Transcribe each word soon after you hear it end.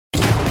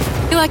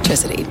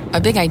Electricity,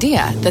 a big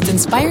idea that's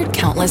inspired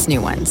countless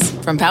new ones.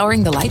 From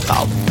powering the light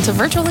bulb to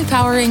virtually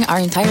powering our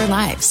entire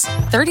lives.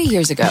 30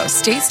 years ago,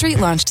 State Street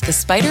launched the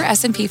Spider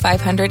S&P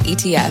 500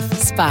 ETF,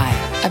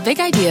 SPY. A big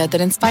idea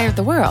that inspired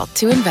the world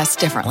to invest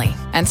differently.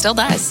 And still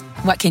does.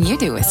 What can you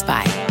do with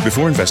SPY?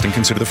 Before investing,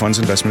 consider the fund's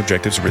investment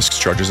objectives, risks,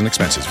 charges, and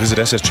expenses. Visit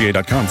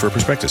ssga.com for a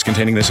prospectus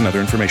containing this and other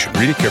information.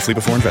 Read it carefully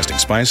before investing.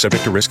 SPY is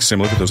subject to risks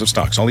similar to those of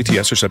stocks. All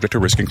ETFs are subject to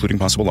risk, including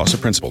possible loss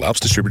of principal. Alps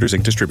Distributors,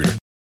 Inc. Distributor.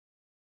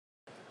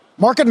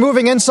 Market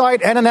moving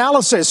insight and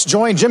analysis.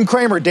 Join Jim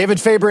Cramer, David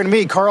Faber, and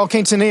me, Carl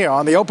Quintanilla,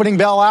 on the opening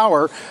bell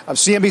hour of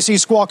CNBC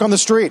Squawk on the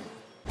Street.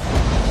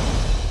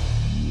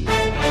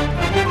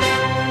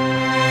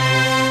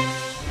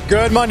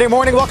 Good Monday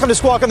morning. Welcome to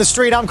Squawk on the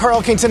Street. I'm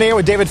Carl Quintanilla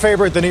with David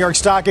Faber at the New York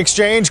Stock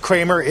Exchange.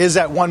 Cramer is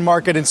at One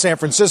Market in San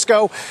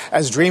Francisco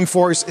as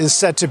Dreamforce is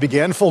set to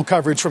begin. Full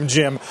coverage from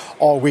Jim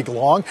all week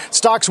long.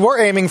 Stocks were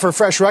aiming for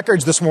fresh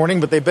records this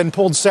morning, but they've been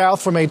pulled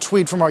south from a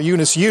tweet from our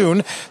Eunice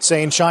Yoon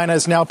saying China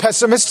is now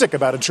pessimistic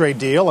about a trade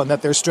deal and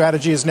that their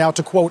strategy is now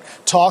to, quote,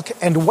 talk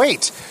and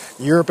wait.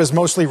 Europe is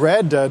mostly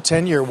red,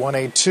 10-year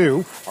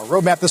 182. Our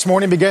roadmap this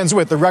morning begins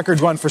with the record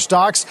run for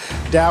stocks.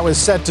 Dow is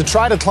set to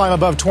try to climb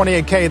above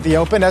 28K at the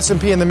open.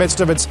 S&P in the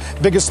midst of its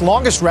biggest,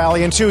 longest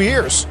rally in 2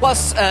 years.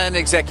 Plus an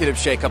executive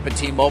shakeup at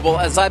T-Mobile.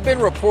 As I've been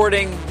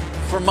reporting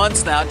for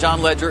months now,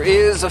 John Legere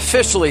is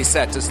officially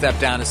set to step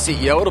down as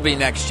CEO. It'll be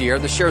next year.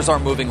 The shares are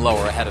moving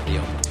lower ahead of the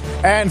open.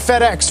 And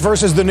FedEx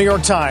versus the New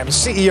York Times.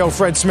 CEO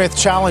Fred Smith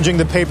challenging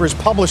the paper's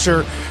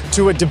publisher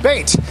to a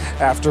debate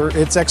after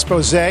its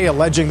expose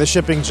alleging the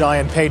shipping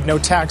giant paid no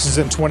taxes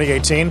in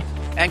 2018.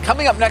 And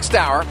coming up next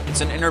hour,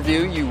 it's an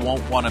interview you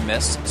won't want to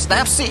miss.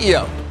 Snap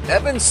CEO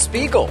Evan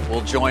Spiegel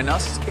will join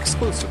us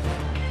exclusively.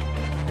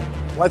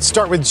 Let's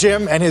start with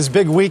Jim and his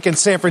big week in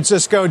San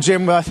Francisco.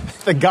 Jim,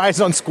 the guys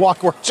on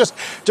Squawk were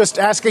just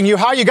asking you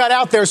how you got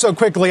out there so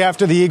quickly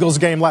after the Eagles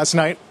game last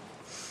night.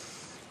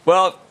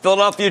 Well,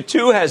 Philadelphia,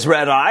 too, has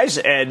red eyes,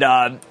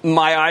 and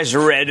my eyes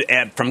are red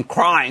from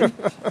crying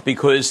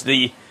because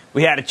we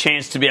had a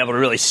chance to be able to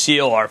really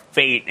seal our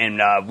fate,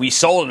 and we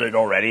sold it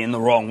already in the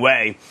wrong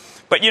way.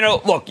 But, you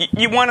know, look,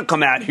 you want to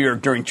come out here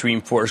during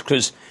Dreamforce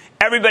because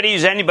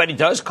anybody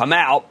does come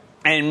out,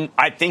 and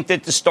I think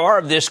that the star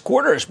of this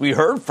quarter, as we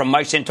heard from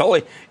Mike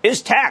Santoli,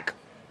 is tech.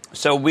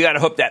 So we got to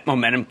hope that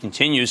momentum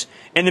continues.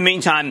 In the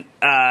meantime,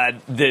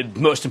 the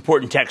most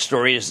important tech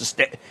story is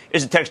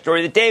the tech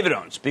story that David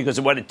owns, because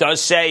what it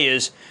does say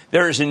is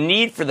there is a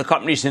need for the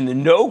companies in the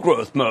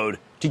no-growth mode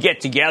to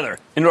get together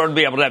in order to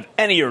be able to have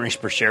any earnings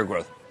per share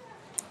growth.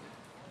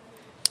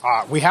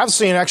 We have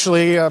seen,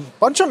 actually, a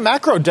bunch of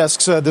macro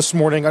desks this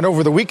morning and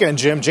over the weekend,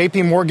 Jim.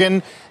 J.P.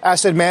 Morgan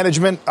Asset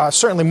Management,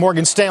 certainly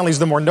Morgan Stanley's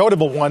the more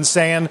notable one,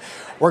 saying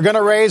we're going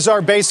to raise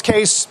our base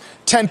case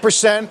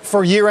 10%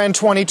 for year-end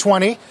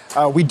 2020.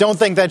 We don't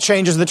think that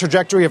changes the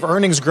trajectory of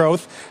earnings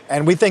growth,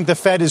 and we think the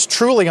Fed is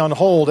truly on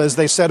hold. As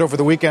they said over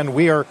the weekend,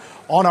 we are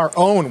on our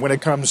own when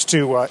it comes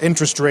to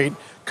interest rate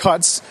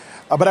cuts.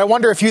 But I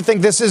wonder if you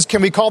think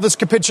can we call this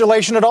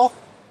capitulation at all?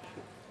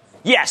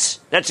 Yes,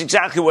 that's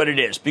exactly what it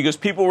is, because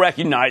people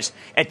recognize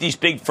at these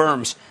big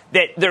firms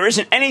that there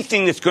isn't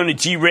anything that's going to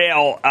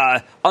derail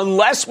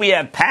unless we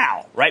have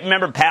Powell, right?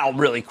 Remember, Powell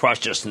really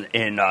crushed us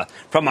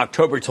from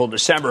October till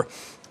December.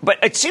 But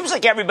it seems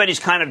like everybody's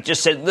kind of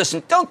just said,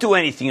 listen, don't do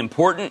anything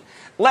important.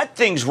 Let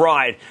things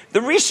ride.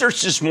 The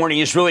research this morning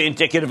is really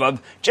indicative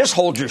of just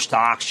hold your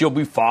stocks. You'll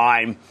be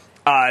fine.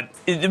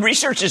 The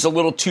research is a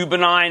little too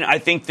benign. I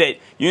think that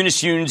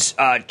Eunice Yoon's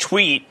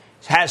tweet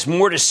has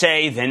more to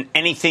say than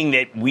anything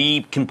that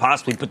we can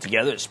possibly put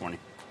together this morning.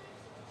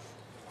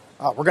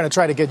 We're going to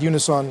try to get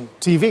Eunice on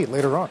TV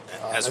later on.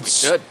 As we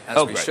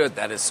should.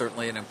 That is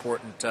certainly an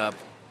important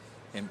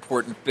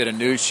bit of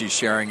news she's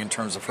sharing in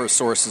terms of her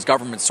sources,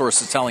 government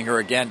sources telling her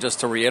again, just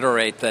to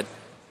reiterate that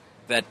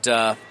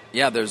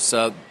there's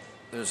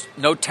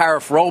no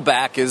tariff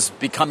rollback is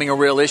becoming a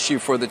real issue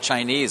for the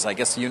Chinese. I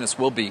guess Eunice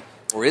will be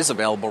or is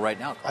available right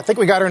now. I think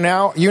we got her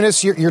now.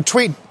 Eunice, your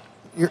tweet.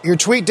 Your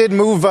tweet did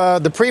move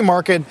the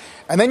pre-market,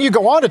 and then you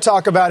go on to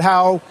talk about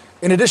how,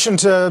 in addition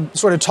to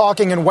sort of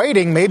talking and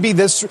waiting, maybe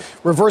this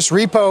reverse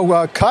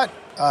repo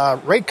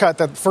rate cut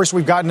that first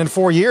we've gotten in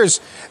 4 years,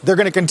 they're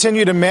going to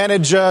continue to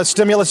manage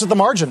stimulus at the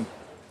margin.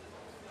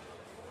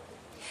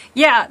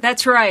 Yeah,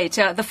 that's right.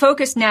 The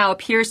focus now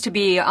appears to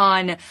be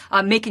on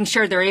making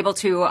sure they're able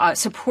to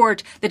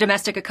support the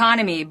domestic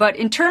economy. But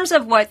in terms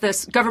of what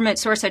this government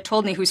source had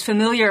told me, who's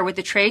familiar with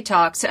the trade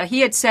talks,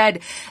 he had said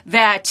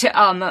that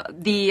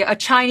the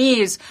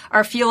Chinese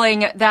are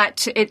feeling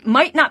that it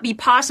might not be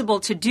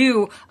possible to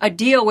do a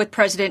deal with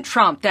President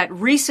Trump, that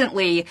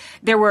recently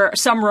there were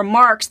some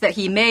remarks that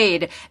he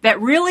made that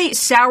really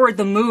soured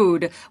the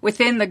mood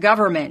within the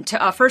government.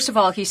 First of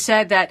all, he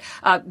said that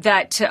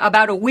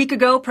about a week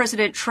ago,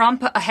 President Trump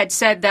Trump had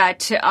said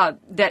that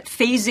that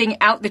phasing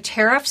out the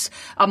tariffs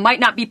might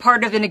not be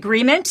part of an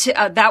agreement.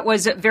 That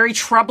was very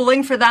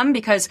troubling for them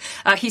because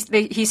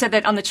he said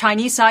that on the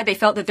Chinese side, they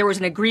felt that there was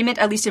an agreement,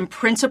 at least in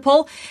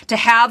principle, to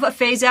have a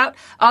phase out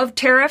of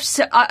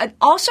tariffs.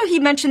 Also, he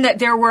mentioned that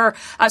there were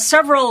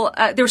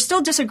there were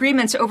still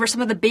disagreements over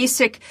some of the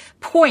basic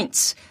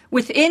points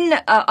within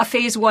a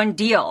phase one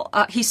deal.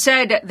 He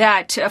said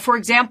that, for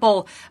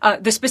example,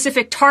 the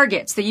specific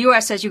targets, the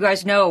U.S., as you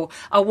guys know,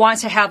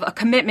 wants to have a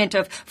commitment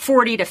of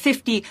 $40 to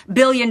 $50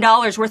 billion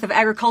worth of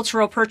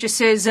agricultural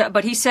purchases.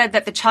 But he said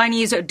that the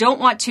Chinese don't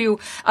want to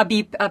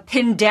be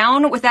pinned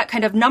down with that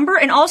kind of number,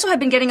 and also have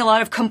been getting a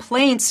lot of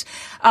complaints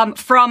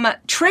from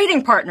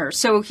trading partners.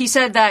 So he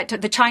said that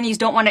the Chinese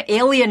don't want to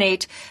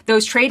alienate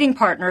those trading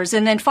partners.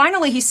 And then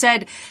finally, he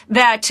said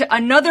that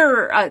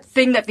another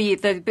thing that the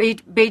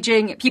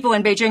Beijing people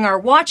in Beijing are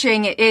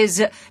watching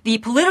is the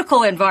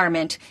political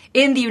environment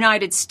in the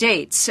United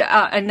States,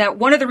 and that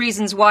one of the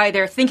reasons why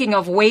they're thinking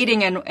of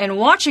waiting and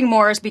watching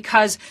more is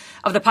because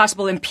of the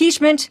possible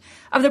impeachment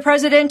of the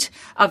president,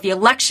 of the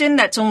election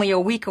that's only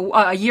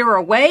a year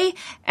away.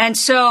 And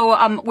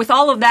so with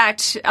all of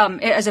that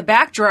as a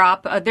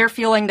backdrop, they're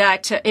feeling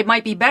that it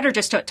might be better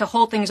just to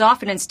hold things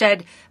off and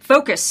instead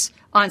focus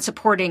on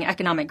supporting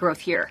economic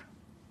growth here.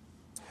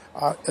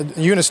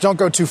 Eunice, don't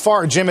go too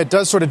far. Jim, it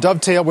does sort of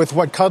dovetail with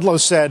what Kudlow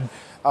said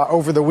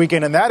over the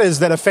weekend, and that is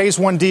that a phase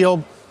one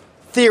deal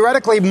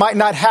theoretically might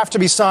not have to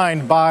be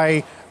signed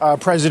by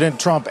President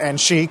Trump and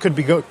Xi, could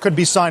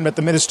be signed at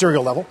the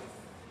ministerial level.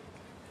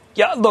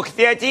 Yeah, look,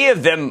 the idea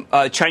of them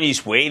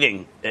Chinese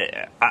waiting,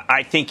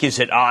 I think, is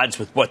at odds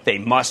with what they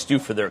must do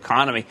for their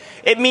economy.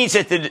 It means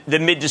that the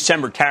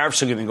mid-December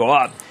tariffs are going to go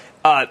up.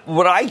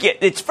 What I get,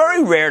 it's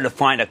very rare to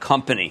find a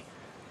company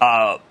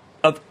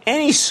of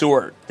any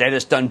sort that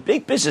has done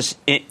big business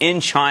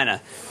in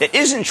China that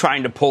isn't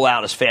trying to pull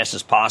out as fast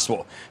as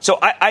possible. So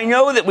I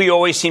know that we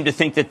always seem to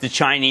think that the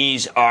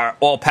Chinese are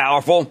all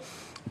powerful,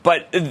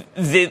 but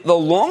the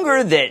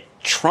longer that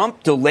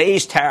Trump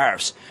delays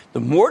tariffs, the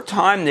more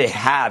time they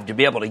have to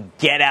be able to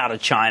get out of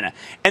China.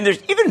 And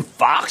there's even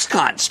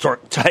Foxconn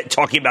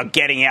talking about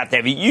getting out. They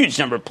have a huge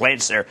number of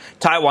plants there,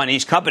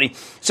 Taiwanese company.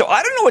 So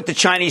I don't know what the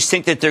Chinese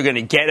think that they're going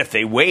to get if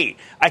they wait.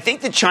 I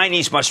think the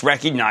Chinese must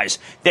recognize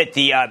that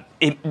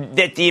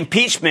the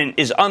impeachment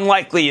is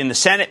unlikely in the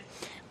Senate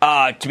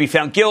to be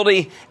found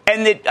guilty.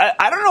 And that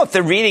I don't know if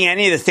they're reading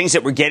any of the things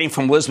that we're getting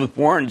from Elizabeth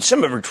Warren,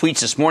 some of her tweets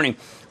this morning.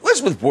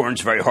 Elizabeth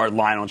Warren's very hard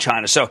line on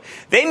China, so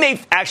they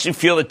may actually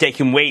feel that they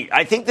can wait.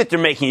 I think that they're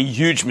making a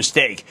huge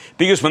mistake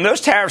because when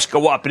those tariffs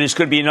go up, it is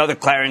going to be another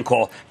clarion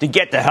call to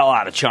get the hell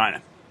out of China.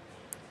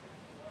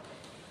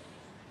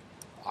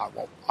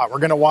 We're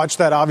going to watch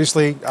that,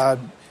 obviously.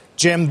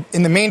 Jim,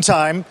 in the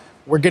meantime,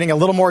 we're getting a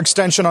little more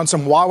extension on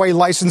some Huawei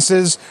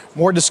licenses,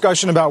 more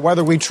discussion about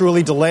whether we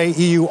truly delay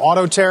EU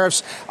auto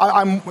tariffs.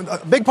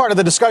 A big part of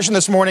the discussion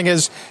this morning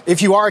is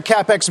if you are a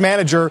CapEx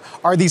manager,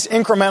 are these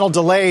incremental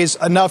delays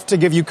enough to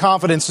give you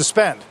confidence to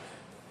spend?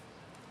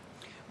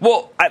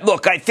 Well,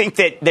 look, I think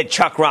that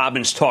Chuck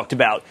Robbins talked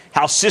about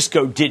how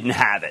Cisco didn't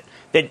have it,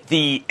 that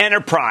the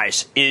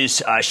enterprise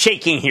is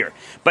shaking here.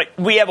 But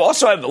we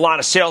also have a lot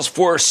of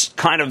Salesforce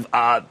kind of,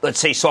 let's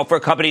say, software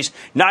companies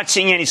not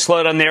seeing any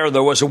slowdown there.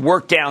 There was a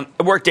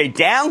Workday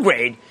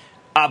downgrade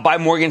by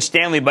Morgan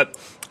Stanley. But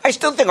I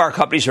still think our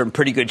companies are in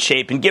pretty good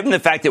shape. And given the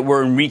fact that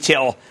we're in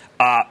retail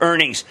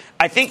earnings,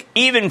 I think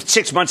even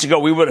 6 months ago,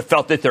 we would have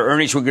felt that their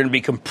earnings were going to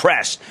be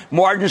compressed.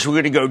 Margins were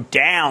going to go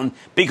down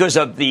because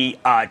of the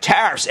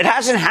tariffs. It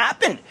hasn't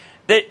happened.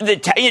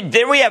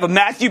 There we have a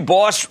Matthew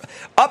Boss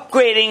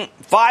upgrading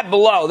Five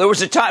Below. There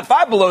was a time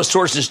Five Below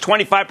sources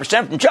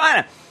 25% from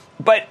China,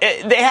 but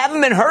they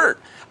haven't been hurt.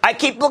 I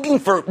keep looking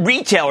for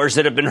retailers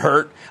that have been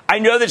hurt. I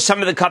know that some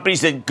of the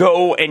companies that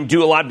go and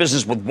do a lot of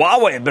business with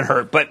Huawei have been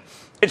hurt, but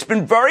it's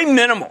been very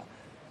minimal.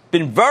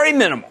 Been very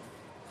minimal.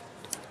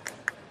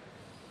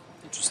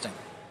 Interesting.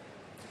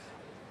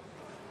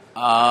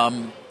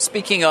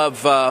 Speaking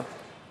of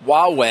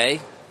Huawei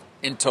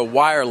into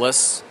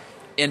wireless,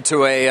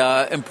 into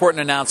a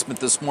important announcement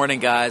this morning,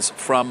 guys,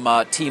 from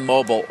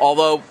T-Mobile.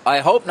 Although I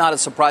hope not a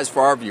surprise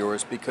for our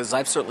viewers, because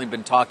I've certainly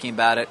been talking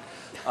about it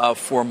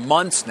for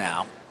months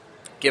now,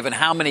 given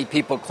how many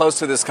people close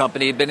to this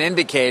company had been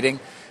indicating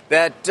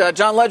that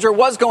John Legere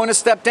was going to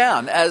step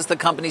down as the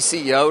company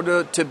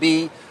CEO to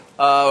be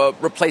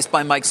replaced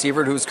by Mike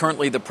Sievert, who's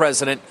currently the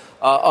president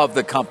of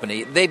the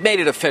company. They've made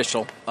it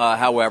official,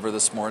 however,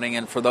 this morning.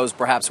 And for those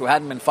perhaps who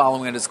hadn't been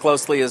following it as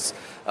closely as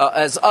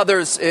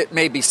others, it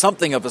may be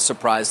something of a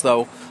surprise,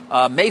 though.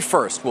 May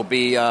 1st will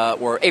be,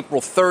 or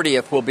April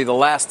 30th will be the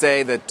last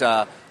day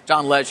that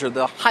John Legere,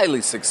 the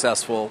highly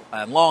successful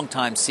and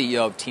longtime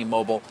CEO of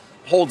T-Mobile,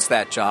 holds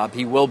that job.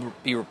 He will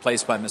be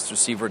replaced by Mr.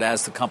 Sievert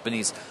as the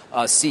company's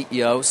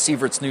CEO.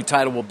 Sievert's new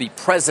title will be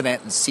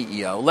president and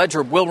CEO.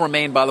 Legere will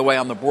remain, by the way,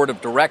 on the board of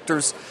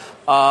directors,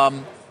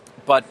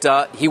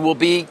 but he will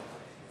be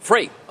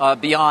free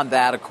beyond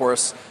that, of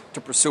course,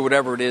 to pursue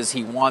whatever it is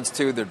he wants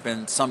to. There'd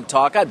been some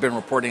talk, I'd been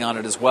reporting on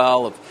it as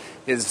well, of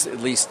his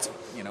at least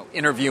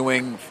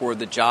interviewing for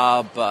the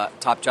job,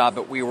 top job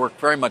at WeWork,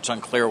 very much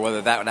unclear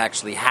whether that would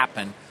actually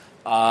happen.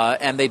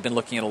 And they've been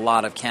looking at a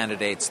lot of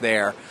candidates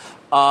there.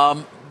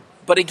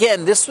 But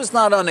again, this was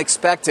not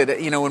unexpected.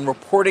 In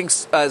reporting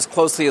as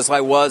closely as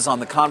I was on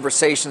the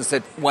conversations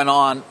that went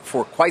on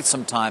for quite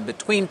some time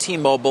between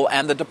T-Mobile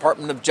and the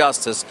Department of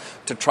Justice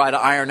to try to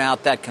iron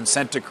out that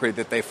consent decree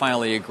that they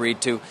finally agreed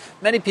to,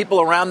 many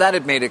people around that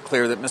had made it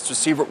clear that Mr.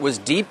 Sievert was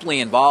deeply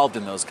involved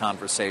in those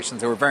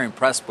conversations. They were very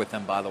impressed with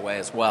him, by the way,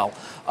 as well.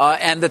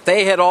 And that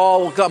they had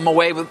all come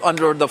away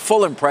under the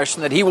full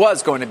impression that he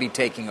was going to be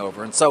taking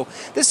over. And so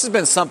this has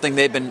been something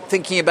they've been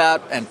thinking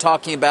about and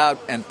talking about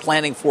and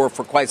planning for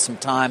quite some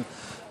time.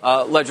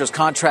 Legere's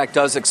contract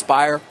does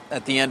expire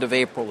at the end of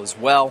April as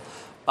well.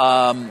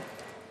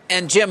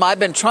 And, Jim, I've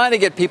been trying to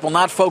get people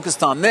not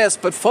focused on this,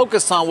 but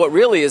focused on what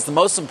really is the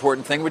most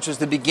important thing, which is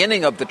the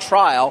beginning of the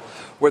trial,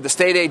 where the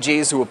state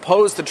AGs who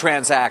oppose the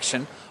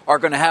transaction are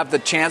going to have the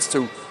chance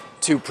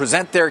to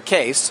present their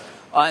case.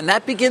 And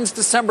that begins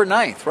December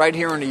 9th, right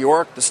here in New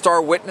York. The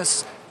star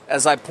witness,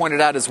 as I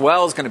pointed out as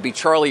well, is going to be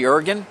Charlie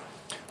Ergen,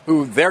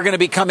 who they're going to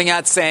be coming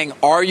out saying,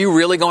 are you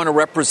really going to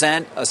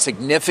represent a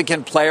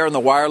significant player in the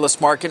wireless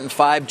market in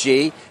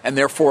 5G and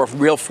therefore a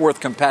real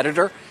fourth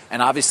competitor?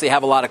 And obviously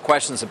have a lot of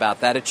questions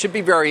about that. It should be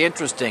very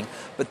interesting.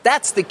 But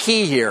that's the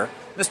key here.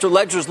 Mr.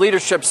 Legere's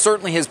leadership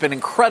certainly has been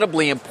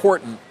incredibly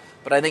important.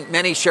 But I think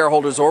many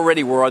shareholders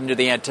already were under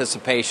the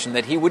anticipation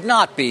that he would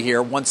not be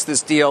here once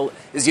this deal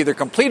is either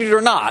completed or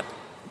not.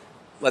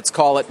 Let's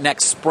call it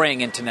next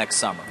spring into next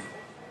summer.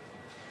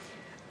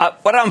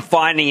 What I'm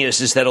finding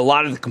is that a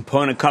lot of the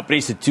component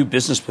companies that do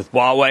business with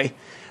Huawei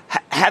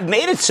have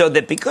made it so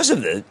that because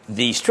of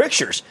the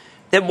strictures,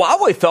 that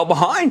Huawei fell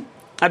behind.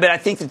 I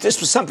think that this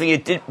was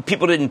something that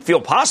people didn't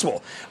feel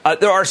possible.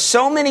 There are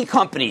so many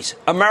companies,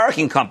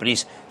 American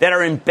companies, that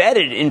are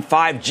embedded in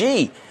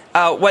 5G.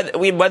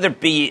 Whether it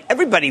be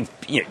everybody,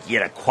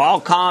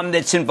 Qualcomm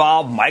that's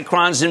involved,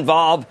 Micron's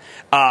involved,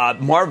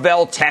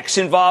 Marvell Tech's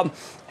involved,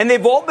 and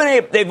they've all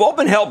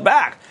been held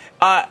back.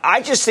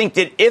 I just think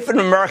that if an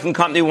American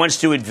company wants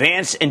to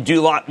advance and do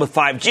a lot with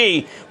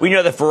 5G, we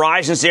know that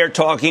Verizon's there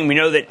talking, we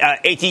know that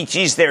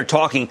AT&T's there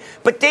talking.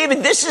 But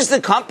David, this is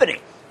the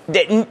company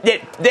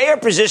that they are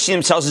positioning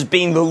themselves as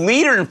being the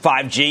leader in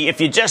 5G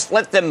if you just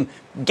let them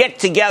get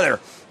together.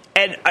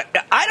 And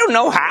I don't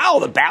know how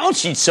the balance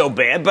sheet's so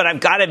bad, but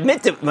I've got to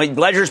admit that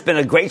Legere's been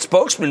a great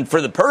spokesman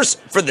for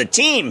the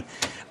team.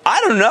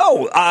 I don't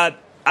know.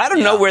 I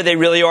don't know where they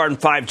really are in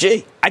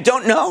 5G. I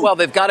don't know. Well,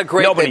 they've got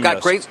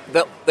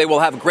they will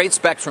have a great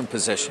spectrum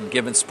position,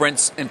 given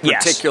Sprint's in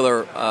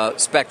particular.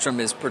 Spectrum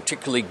is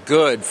particularly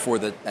good for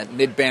that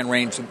mid-band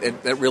range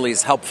that really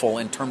is helpful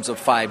in terms of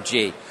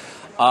 5G.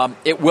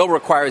 It will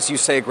require, as you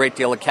say, a great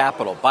deal of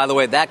capital. By the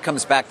way, that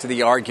comes back to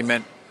the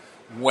argument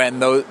when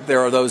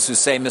there are those who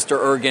say Mr.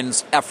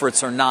 Ergen's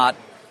efforts are not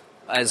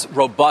as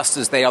robust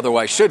as they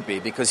otherwise should be,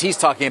 because he's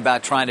talking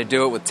about trying to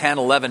do it with $10,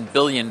 $11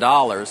 billion.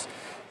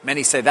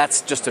 Many say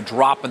that's just a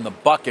drop in the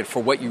bucket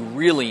for what you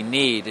really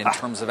need in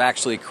terms of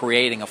actually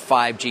creating a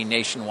 5G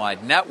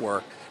nationwide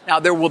network. Now,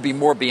 there will be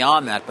more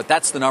beyond that, but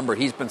that's the number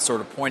he's been sort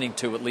of pointing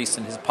to, at least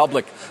in his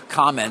public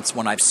comments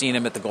when I've seen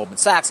him at the Goldman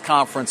Sachs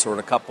conference or at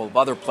a couple of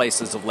other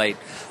places of late.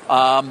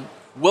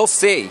 We'll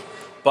see.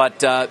 But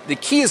the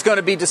key is going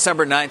to be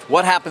December 9th.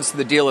 What happens to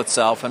the deal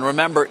itself? And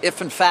remember,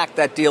 if in fact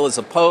that deal is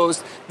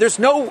opposed, there's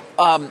no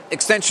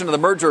extension of the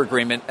merger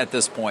agreement at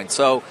this point.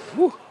 So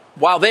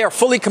while they are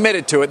fully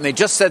committed to it, and they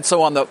just said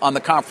so on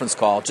the conference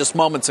call just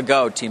moments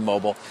ago,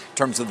 T-Mobile, in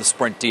terms of the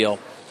Sprint deal,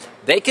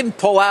 they can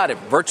pull out at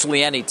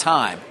virtually any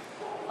time.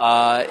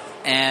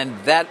 And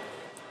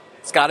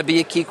that's got to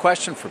be a key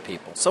question for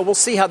people. So we'll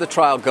see how the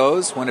trial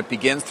goes when it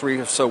begins 3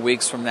 or so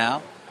weeks from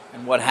now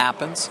and what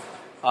happens.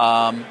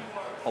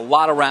 A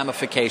lot of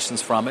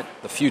ramifications from it.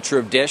 The future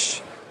of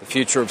Dish, the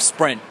future of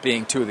Sprint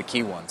being two of the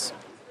key ones.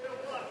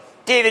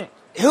 David,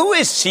 who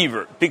is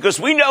Sievert? Because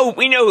we know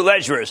who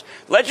Legere is.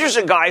 Legere's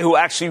a guy who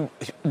actually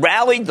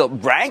rallied the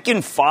rank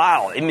and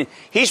file. I mean,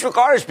 he's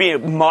regarded as being a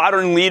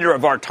modern leader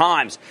of our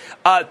times.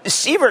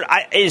 Sievert,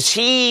 is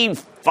he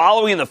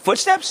following in the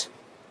footsteps?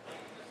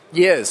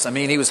 He is. I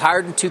mean, he was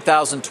hired in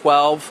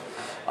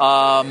 2012.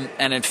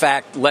 And in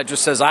fact, Legere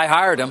says, I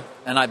hired him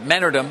and I've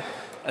mentored him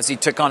as he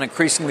took on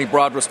increasingly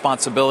broad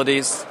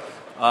responsibilities.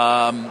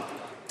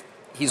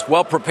 He's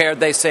well prepared,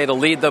 they say, to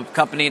lead the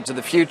company into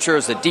the future.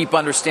 Has a deep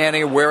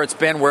understanding of where it's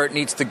been, where it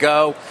needs to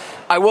go.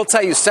 I will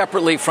tell you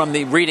separately from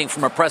the reading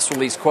from a press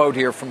release quote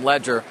here from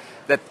Legere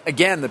that,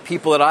 again, the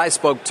people that I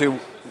spoke to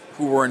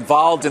who were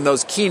involved in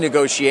those key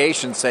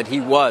negotiations said he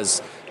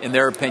was, in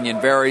their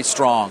opinion, very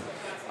strong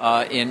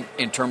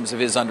in terms of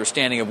his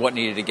understanding of what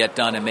needed to get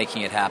done and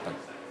making it happen.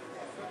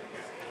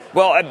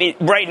 Well, I mean,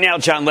 right now,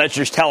 John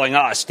Legere's telling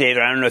us,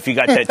 David, I don't know if you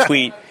got that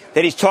tweet,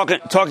 that he's talking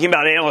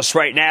about analysts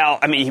right now.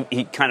 I mean,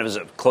 he kind of is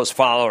a close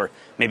follower,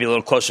 maybe a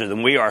little closer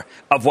than we are,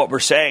 of what we're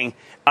saying.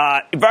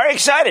 Very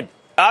excited.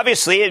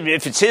 Obviously,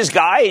 if it's his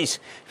guy, he's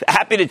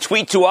happy to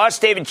tweet to us.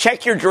 David,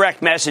 check your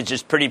direct message.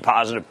 It's pretty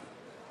positive.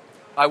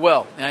 I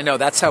will. I know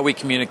that's how we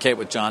communicate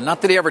with John.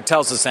 Not that he ever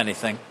tells us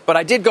anything. But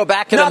I did go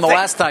back at him the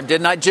last time,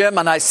 didn't I, Jim?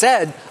 And I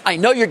said, I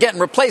know you're getting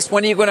replaced.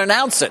 When are you going to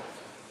announce it?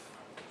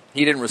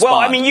 He didn't respond.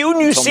 Well, I mean, you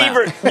knew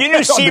Siebert. You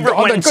knew Siebert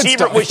when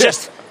Siebert was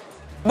just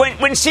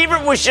when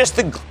Siebert was just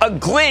a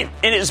glint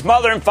in his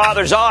mother and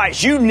father's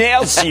eyes. You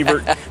nailed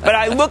Siebert. But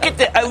I look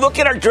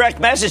at our direct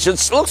message.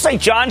 It looks like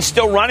John's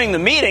still running the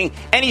meeting,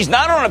 and he's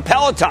not on a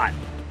Peloton.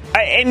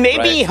 And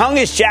maybe he hung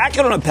his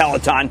jacket on a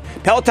Peloton.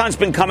 Peloton's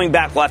been coming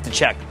back. We'll have to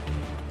check.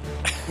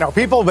 Now,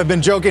 people have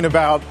been joking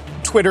about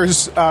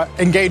Twitter's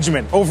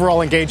engagement,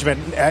 overall engagement,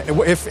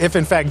 if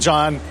in fact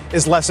John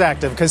is less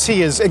active, because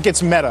it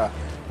gets meta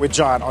with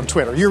John on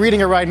Twitter. You're reading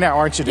it right now,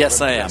 aren't you, David?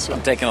 Yes, I am.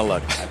 I'm taking a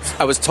look.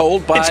 I was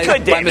told by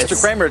Mr.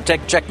 Cramer to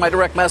check my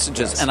direct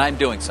messages, and I'm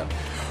doing so.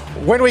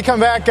 When we come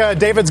back,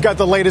 David's got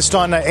the latest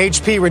on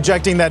HP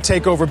rejecting that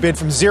takeover bid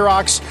from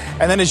Xerox.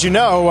 And then, as you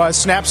know,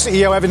 Snap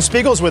CEO Evan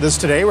Spiegel's with us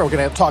today. We're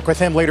going to talk with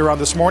him later on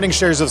this morning.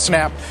 Shares of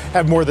Snap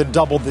have more than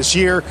doubled this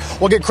year.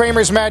 We'll get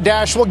Cramer's Mad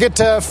Dash. We'll get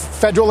to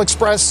Federal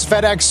Express,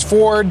 FedEx,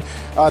 Ford.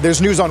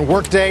 There's news on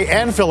Workday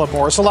and Philip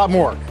Morris. A lot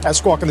more as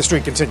Squawk on the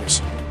Street continues.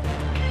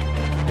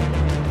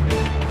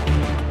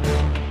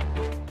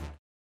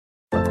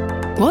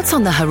 What's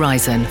on the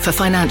horizon for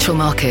financial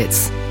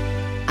markets?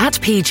 At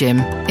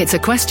PGIM, it's a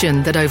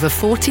question that over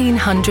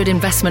 1,400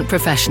 investment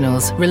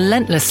professionals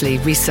relentlessly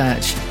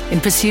research in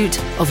pursuit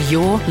of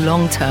your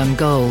long-term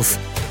goals.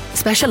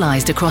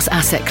 Specialized across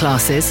asset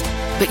classes,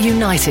 but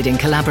united in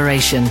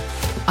collaboration,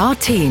 our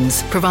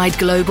teams provide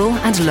global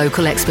and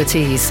local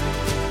expertise.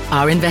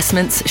 Our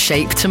investments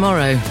shape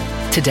tomorrow,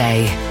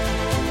 today.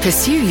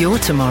 Pursue your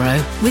tomorrow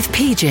with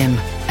PGIM,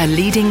 a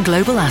leading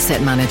global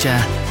asset manager.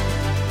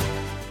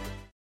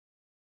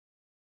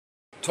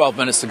 12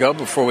 minutes to go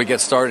before we get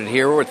started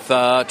here with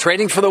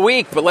trading for the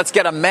week. But let's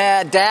get a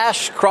mad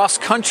dash. Cross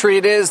country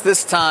it is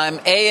this time.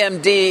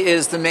 AMD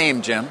is the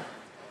name, Jim.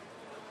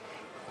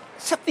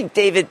 Something,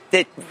 David,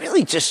 that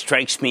really just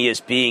strikes me as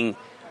being,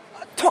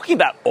 talking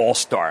about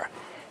All-Star.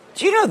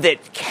 Do you know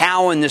that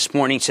Cowen this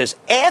morning says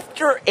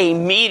after a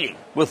meeting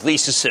with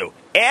Lisa Su,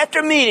 after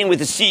a meeting with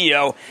the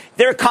CEO,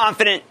 they're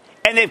confident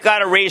and they've got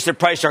to raise their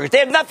price target. They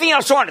have nothing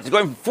else on it. They're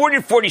going from 40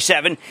 to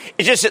 47.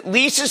 It's just that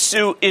Lisa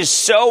Su is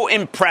so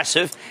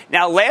impressive.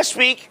 Now, last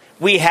week,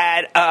 we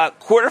had a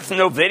quarter from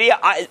NVIDIA.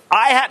 I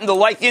happen to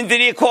like the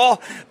NVIDIA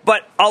call,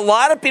 but a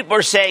lot of people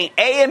are saying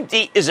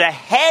AMD is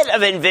ahead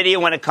of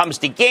NVIDIA when it comes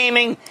to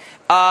gaming.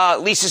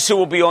 Lisa Su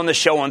will be on the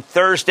show on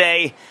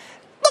Thursday.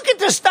 Look at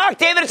the stock,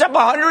 David. It's up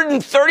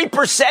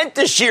 130%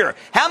 this year.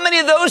 How many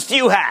of those do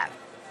you have?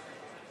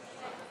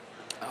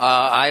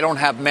 I don't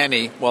have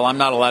many. Well, I'm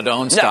not allowed to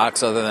own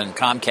stocks other than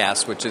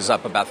Comcast, which is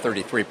up about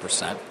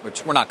 33%,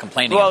 which we're not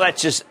complaining about. Well,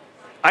 that's just...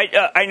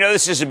 I know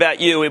this is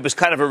about you. It was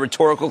kind of a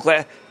rhetorical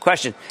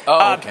question.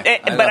 Oh, okay.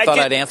 I thought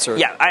I'd answer it.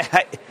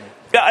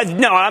 Yeah,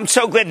 no, I'm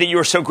so glad that you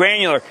were so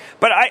granular.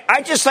 But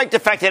I just like the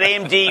fact that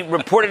AMD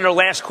reported in her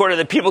last quarter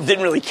that people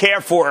didn't really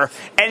care for her.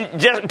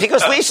 And just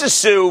because Lisa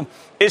Su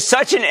is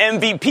such an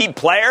MVP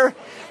player,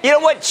 you know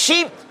what?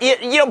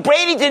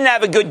 Brady didn't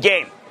have a good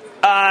game.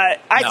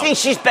 I think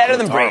she's better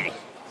than Brady.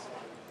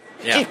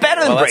 Yeah. She's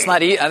better than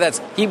Brady.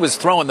 He was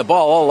throwing the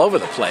ball all over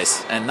the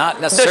place and not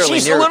necessarily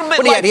she's near. A little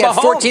bit like he had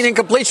Mahomes. 14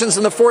 incompletions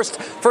in the first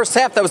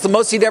half. That was the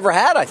most he'd ever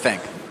had, I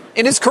think,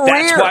 in his career.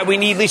 That's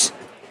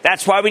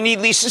why we need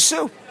Lisa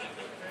Su.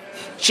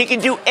 She can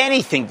do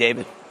anything,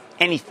 David.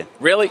 Anything.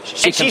 Really?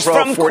 She can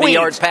throw a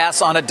 40-yard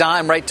pass on a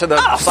dime right to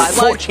the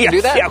sideline. She can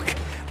do that. Yeah.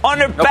 On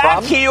her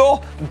back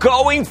heel,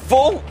 going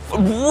full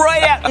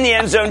right out in the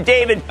end zone.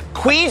 David,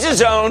 Queens'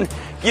 zone.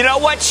 You know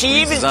what?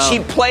 She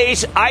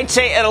plays, I'd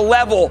say, at a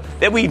level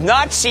that we've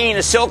not seen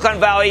a Silicon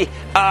Valley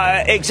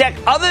exec,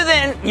 other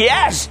than,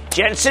 yes,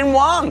 Jensen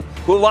Huang,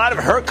 who a lot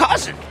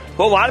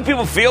of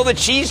people feel that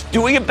she's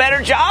doing a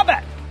better job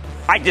at.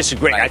 I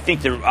disagree. Right. I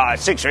think they're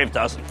 6 or 8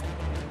 dozen.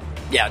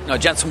 Yeah, no,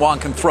 Jensen Huang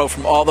can throw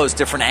from all those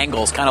different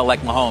angles, kind of like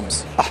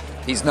Mahomes.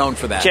 He's known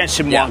for that.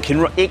 Jensen Huang can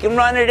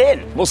run it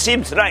in. We'll see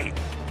him tonight.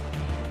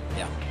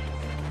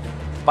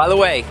 By the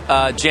way,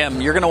 Jim,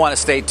 you're going to want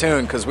to stay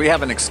tuned because we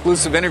have an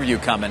exclusive interview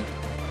coming.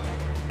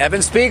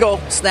 Evan Spiegel,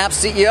 Snap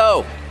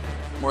CEO.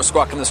 More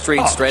Squawk on the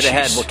Street straight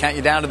ahead. We'll count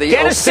you down to the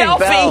Get a selfie.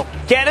 Bell.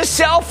 Get a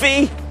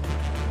selfie.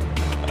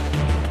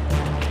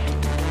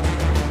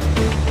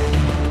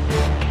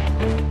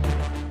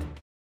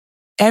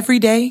 Every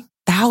day,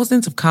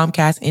 thousands of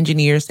Comcast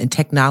engineers and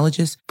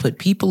technologists put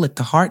people at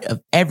the heart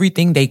of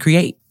everything they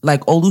create.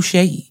 Like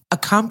Oluseyi, a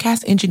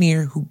Comcast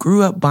engineer who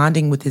grew up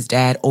bonding with his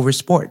dad over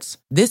sports.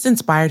 This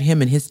inspired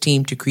him and his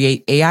team to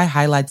create AI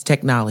Highlights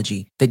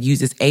technology that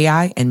uses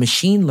AI and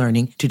machine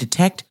learning to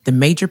detect the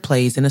major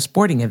plays in a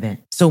sporting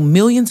event. So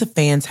millions of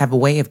fans have a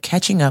way of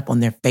catching up on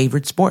their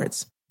favorite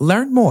sports.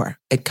 Learn more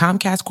at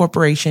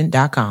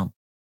ComcastCorporation.com.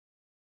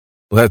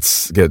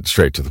 Let's get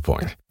straight to the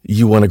point.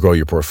 You want to grow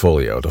your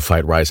portfolio to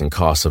fight rising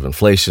costs of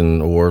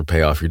inflation or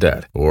pay off your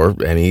debt or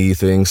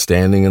anything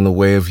standing in the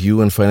way of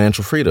you and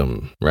financial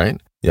freedom, right?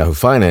 Yahoo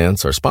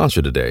Finance, our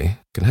sponsor today,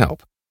 can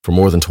help. For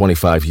more than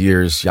 25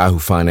 years, Yahoo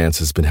Finance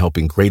has been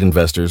helping great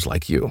investors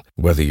like you.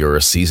 Whether you're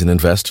a seasoned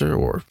investor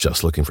or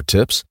just looking for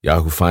tips,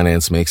 Yahoo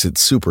Finance makes it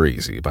super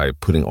easy by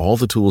putting all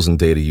the tools and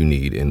data you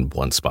need in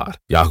one spot.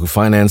 Yahoo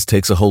Finance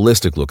takes a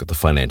holistic look at the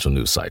financial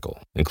news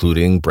cycle,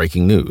 including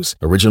breaking news,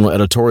 original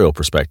editorial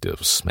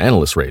perspectives,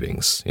 analyst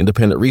ratings,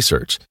 independent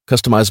research,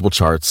 customizable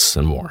charts,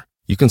 and more.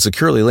 You can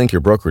securely link your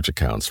brokerage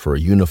accounts for a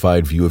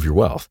unified view of your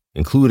wealth,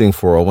 including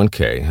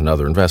 401k and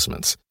other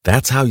investments.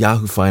 That's how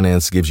Yahoo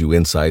Finance gives you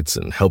insights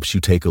and helps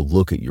you take a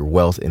look at your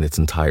wealth in its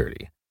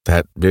entirety.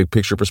 That big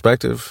picture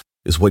perspective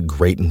is what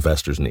great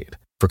investors need.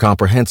 For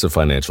comprehensive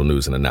financial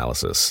news and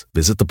analysis,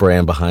 visit the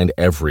brand behind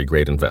every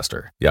great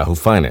investor,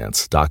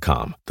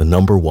 yahoofinance.com, the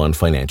 #1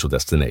 financial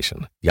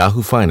destination,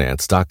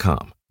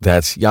 yahoofinance.com.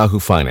 That's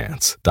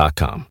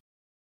yahoofinance.com.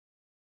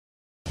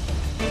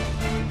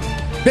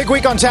 Big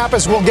week on tap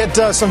as we'll get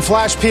some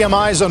flash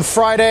PMIs on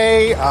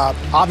Friday.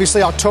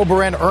 Obviously,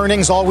 October end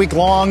earnings all week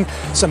long.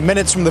 Some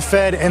minutes from the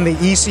Fed and the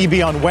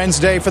ECB on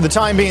Wednesday. For the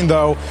time being,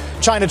 though,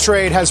 China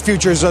trade has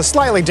futures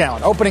slightly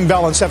down. Opening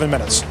bell in 7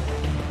 minutes.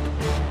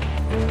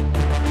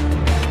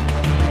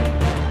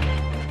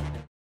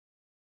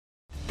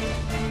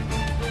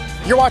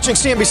 You're watching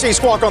CNBC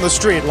Squawk on the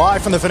Street,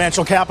 live from the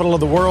financial capital of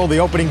the world. The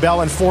opening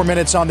bell in 4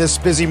 minutes on this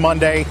busy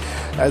Monday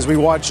as we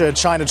watch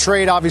China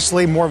trade.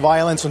 Obviously, more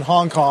violence in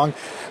Hong Kong.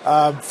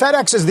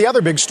 Fedex is the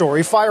other big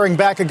story, firing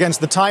back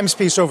against the Times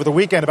piece over the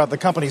weekend about the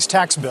company's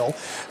tax bill.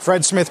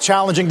 Fred Smith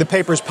challenging the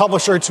paper's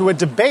publisher to a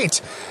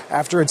debate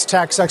after its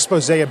tax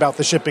expose about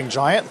the shipping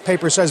giant. The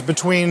paper says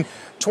between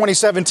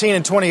 2017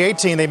 and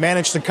 2018, they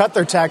managed to cut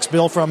their tax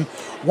bill from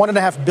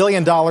 $1.5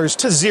 billion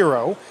to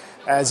zero,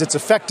 as its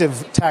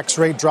effective tax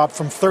rate dropped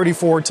from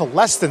 34 to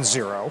less than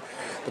zero.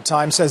 The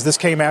Times says this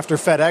came after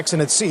FedEx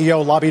and its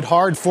CEO lobbied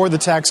hard for the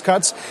tax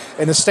cuts.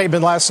 In a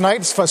statement last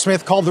night,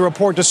 Smith called the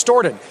report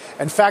distorted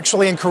and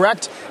factually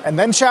incorrect, and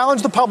then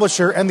challenged the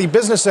publisher and the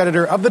business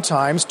editor of the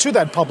Times to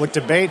that public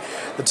debate.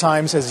 The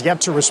Times has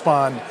yet to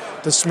respond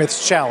to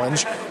Smith's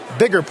challenge.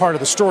 Bigger part of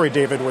the story,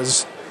 David,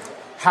 was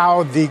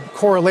how the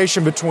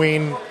correlation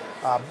between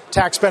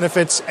tax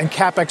benefits and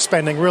CapEx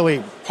spending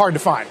really hard to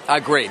find. I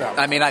agree. So.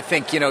 I mean, I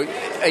think,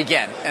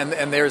 again,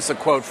 and there's a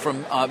quote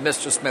from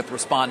Mr. Smith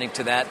responding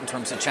to that in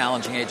terms of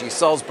challenging A.G.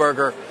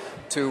 Sulzberger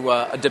to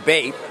a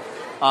debate.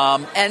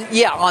 And,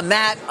 yeah, on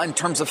that, in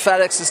terms of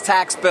FedEx's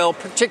tax bill,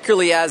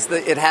 particularly as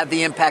it had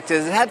the impact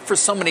it had for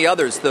so many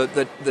others,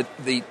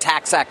 the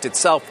Tax Act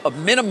itself, of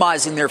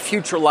minimizing their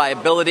future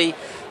liability.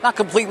 Not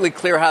completely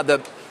clear how the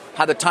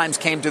Times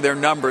came to their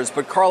numbers.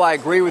 But, Carl, I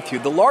agree with you.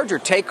 The larger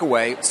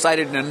takeaway,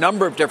 cited in a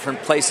number of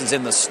different places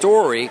in the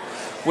story,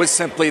 was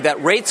simply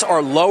that rates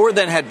are lower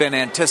than had been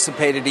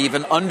anticipated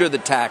even under the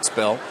tax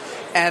bill,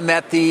 and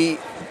that the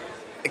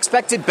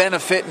expected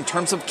benefit in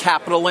terms of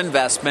capital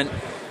investment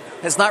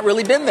has not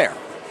really been there.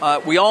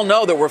 We all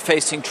know that we're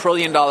facing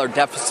trillion-dollar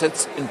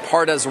deficits, in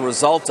part as a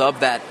result of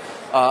that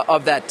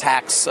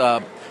tax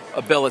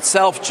bill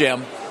itself,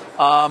 Jim.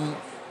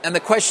 And the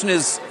question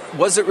is,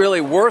 was it really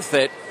worth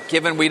it,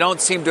 given we don't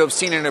seem to have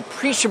seen an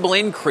appreciable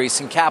increase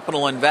in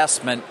capital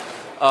investment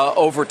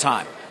over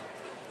time?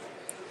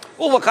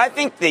 Well, look, I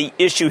think the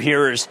issue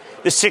here is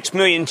the 6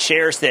 million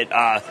shares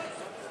that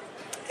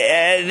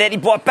he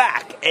bought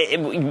back,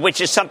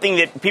 which is something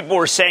that people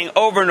were saying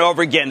over and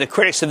over again. The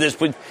critics of this,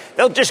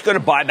 they're just going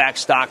to buy back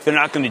stock. They're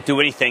not going to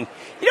do anything.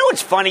 You know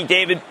what's funny,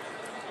 David?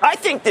 I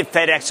think that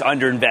FedEx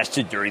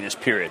underinvested during this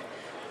period.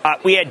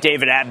 We had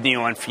David Abney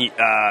on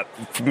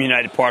from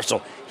United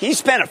Parcel. He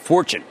spent a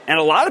fortune, and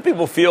a lot of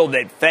people feel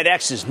that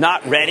FedEx is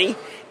not ready.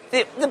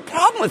 The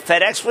problem with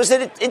FedEx was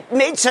that it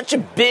made such a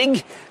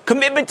big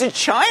commitment to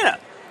China.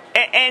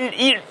 And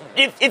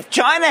if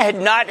China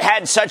had not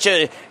had such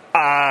had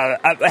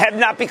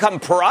not become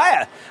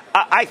pariah,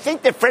 I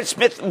think that Fred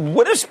Smith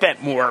would have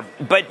spent more,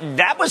 but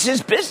that was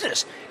his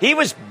business. He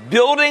was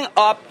building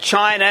up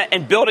China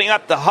and building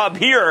up the hub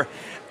here.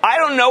 I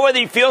don't know whether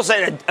he feels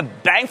that a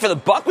bang for the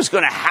buck was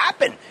going to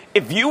happen.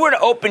 If you were to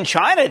open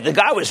China, the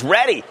guy was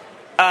ready.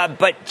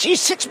 But,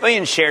 6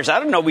 million shares, I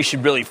don't know we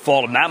should really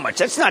fault him that much.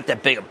 That's not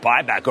that big a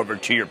buyback over a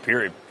 2-year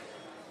period.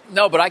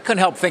 No, but I couldn't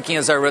help thinking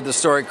as I read the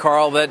story,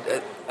 Carl, that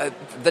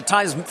the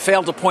Times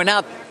failed to point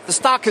out the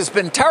stock has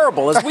been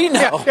terrible, as we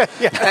know.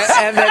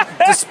 And that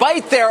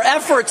despite their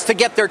efforts to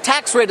get their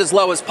tax rate as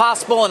low as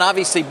possible, and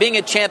obviously being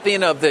a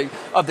champion of the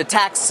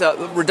Tax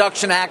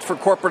Reduction Act for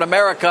corporate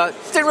America,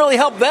 it didn't really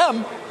help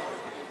them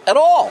at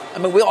all. I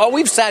mean, all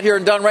we've sat here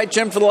and done, right,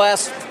 Jim, for the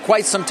last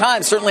quite some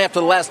time, certainly after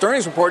the last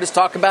earnings report, is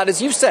talk about,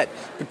 as you said,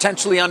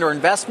 potentially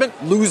underinvestment,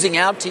 losing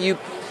out to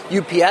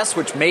UPS,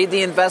 which made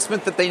the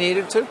investment that they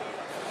needed to.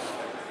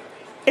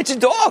 It's a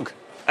dog.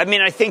 I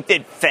mean, I think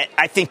that,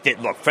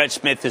 look, Fred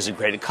Smith is a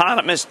great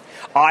economist.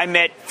 I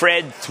met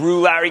Fred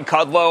through Larry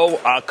Kudlow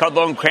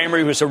and Cramer.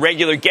 He was a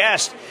regular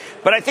guest.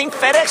 But I think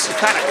FedEx is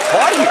kind of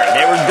caught here.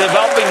 They were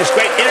developing this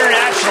great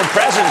international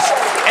presence,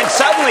 and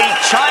suddenly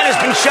China's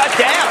been shut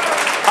down.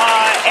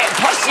 And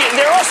plus,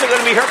 they're also going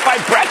to be hurt by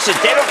Brexit.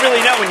 They don't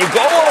really know. When you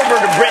go over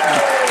to Britain,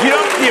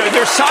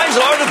 there's signs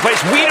all over the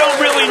place. We don't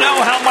really know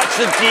how much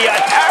much the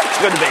tariff's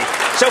going to be.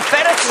 So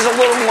FedEx is a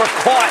little more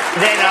caught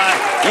than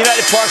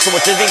United Parcel,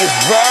 which I think is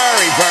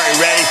very, very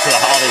ready for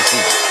the holiday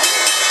season.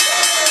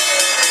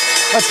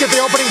 Let's get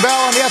the opening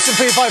bell on the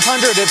S&P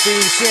 500 at the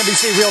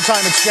CNBC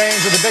Real-Time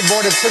Exchange with the big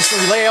board of History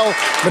Rail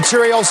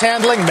Materials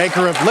Handling,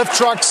 maker of lift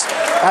trucks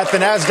at the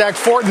NASDAQ,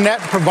 Fortinet,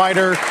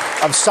 provider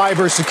of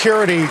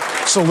cybersecurity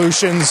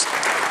solutions.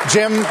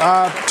 Jim,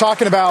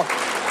 talking about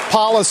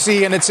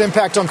policy and its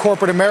impact on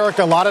corporate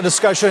America, a lot of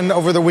discussion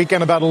over the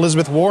weekend about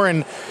Elizabeth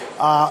Warren.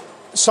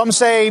 Some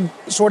say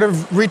sort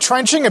of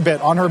retrenching a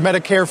bit on her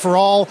Medicare for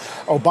All.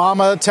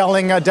 Obama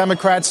telling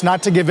Democrats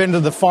not to give in to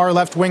the far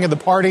left wing of the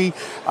party.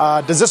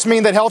 Does this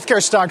mean that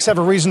healthcare stocks have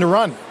a reason to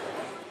run?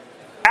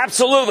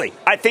 Absolutely.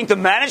 I think the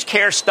managed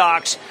care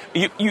stocks,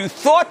 you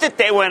thought that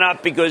they went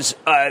up because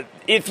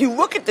if you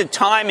look at the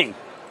timing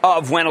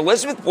of when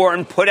Elizabeth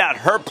Warren put out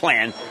her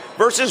plan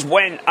versus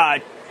when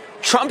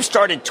Trump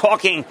started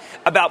talking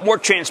about more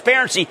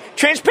transparency.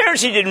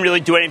 Transparency didn't really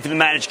do anything for the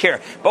managed care.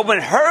 But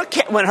when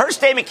her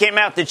statement came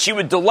out that she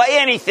would delay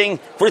anything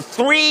for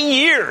 3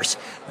 years,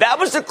 that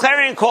was the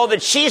clarion call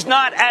that she's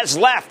not as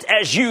left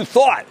as you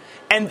thought.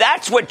 And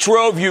that's what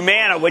drove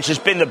Humana, which has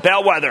been the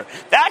bellwether.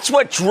 That's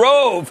what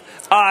drove,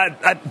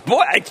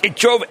 it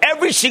drove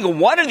every single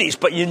one of these.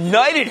 But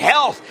United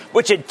Health,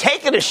 which had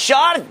taken a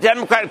shot at the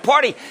Democratic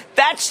Party,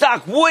 that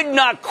stock would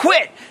not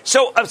quit.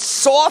 So a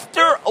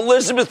softer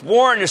Elizabeth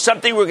Warren is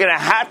something we're going to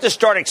have to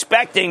start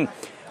expecting.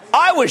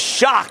 I was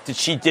shocked that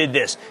she did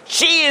this.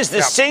 She is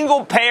the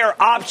single payer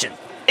option.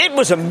 It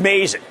was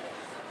amazing.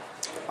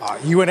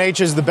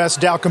 UNH is the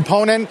best Dow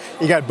component.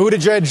 You got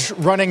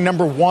Buttigieg running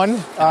number one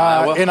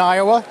in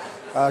Iowa.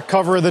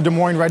 Cover of the Des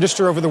Moines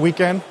Register over the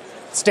weekend,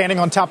 standing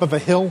on top of a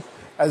hill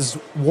as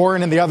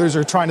Warren and the others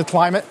are trying to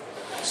climb it.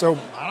 So,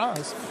 I don't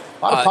know. It's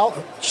a lot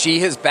of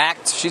she's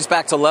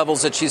back to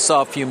levels that she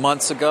saw a few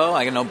months ago.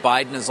 I know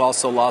Biden has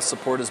also lost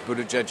support as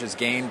Buttigieg has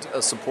gained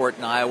support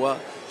in Iowa.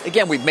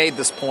 Again, we've made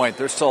this point.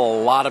 There's still a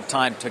lot of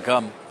time to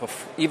come,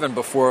 even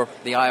before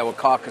the Iowa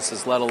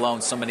caucuses, let alone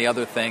so many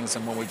other things.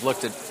 And when we've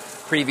looked at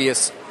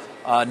previous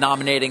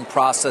nominating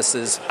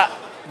processes,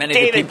 many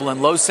of the people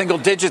in low single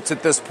digits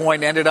at this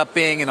point ended up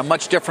being in a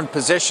much different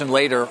position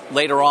later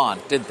on,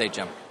 didn't they,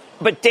 Jim?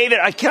 But, David,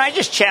 can I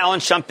just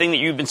challenge something that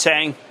you've been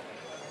saying?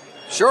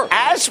 Sure.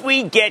 As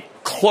we get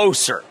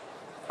closer,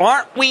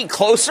 aren't we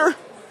closer?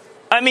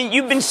 I mean,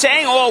 you've been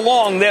saying all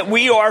along that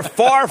we are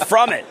far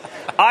from it.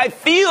 I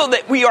feel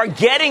that we are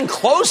getting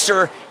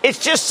closer.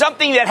 It's just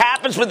something that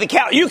happens with the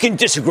count. You can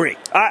disagree.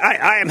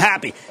 I am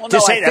happy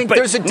to say that.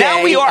 But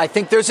now we are. I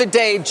think there's a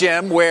day,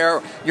 Jim,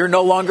 where you're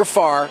no longer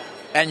far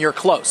and you're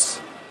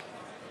close.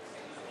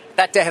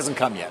 That day hasn't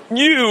come yet.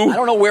 I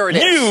don't know where it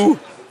is.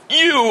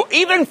 You,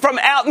 even from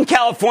out in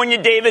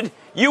California, David,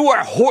 you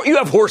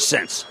have horse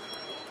sense.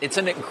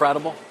 Isn't it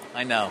incredible?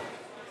 I know.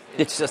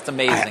 It's just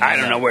amazing. I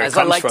don't know where it comes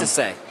from. As I like to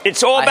say.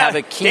 It's all about,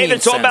 David,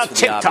 it's all about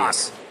TikTok.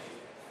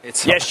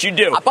 Yes, you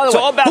do. By the way,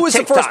 all about who is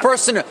TikTok.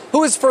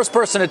 Who is the first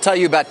person to tell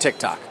you about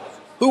TikTok?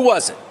 Who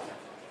was it?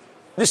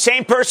 The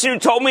same person who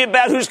told me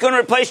about who's going to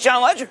replace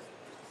John Legere.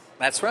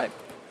 That's right.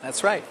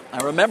 I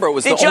remember it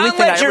was the only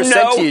thing I ever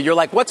said to you. You're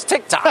like, what's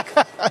TikTok?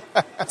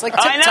 It's like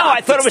TikTok. I know.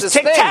 I thought it was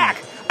Tic Tac.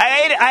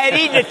 I had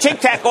eaten a Tic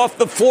Tac off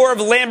the floor of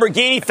a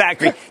Lamborghini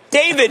factory.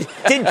 David,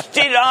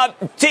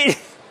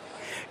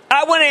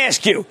 I want to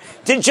ask you,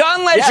 did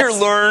John Legere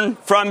learn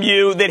from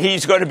you that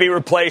he's going to be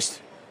replaced?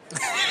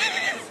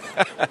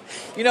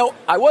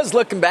 I was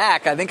looking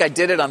back. I think I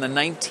did it on the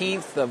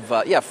 19th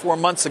of, 4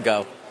 months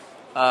ago.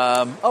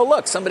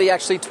 Look, somebody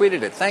actually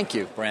tweeted it. Thank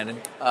you,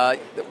 Brandon.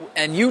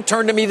 And you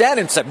turned to me then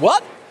and said,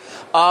 what?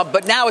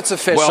 But now it's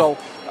official.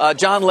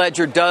 John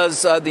Legere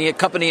does, the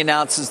company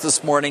announces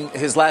this morning,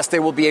 his last day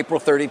will be April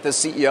 30th as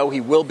CEO.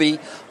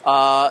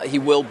 He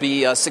will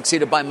be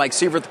succeeded by Mike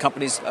Sievert, the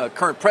company's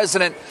current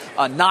president.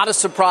 Not a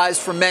surprise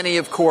for many,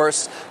 of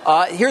course.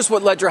 Here's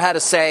what Legere had to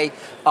say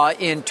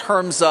in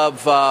terms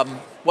of,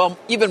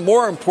 even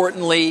more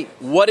importantly,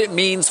 what it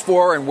means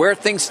for and where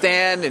things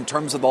stand in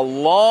terms of the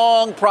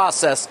long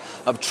process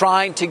of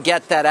trying to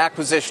get that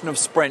acquisition of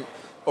Sprint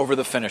over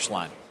the finish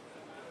line.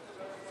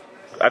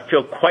 I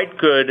feel quite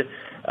good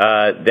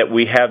that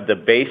we have the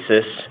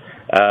basis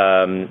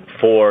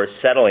for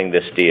settling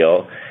this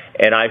deal,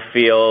 and I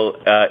feel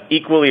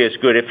equally as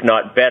good, if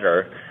not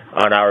better,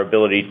 on our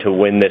ability to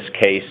win this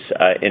case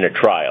in a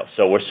trial.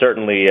 So we're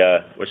certainly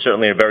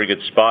in a very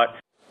good spot.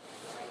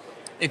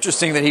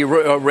 Interesting that he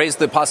raised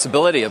the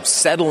possibility of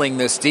settling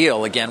this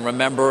deal. Again,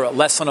 remember,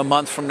 less than a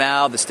month from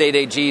now, the state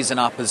AGs in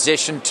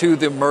opposition to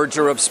the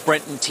merger of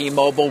Sprint and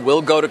T-Mobile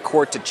will go to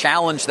court to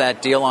challenge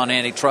that deal on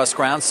antitrust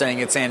grounds, saying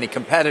it's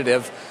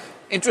anti-competitive.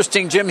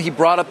 Interesting, Jim, he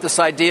brought up this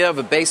idea of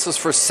a basis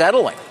for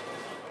settling.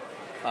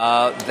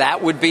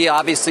 That would be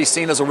obviously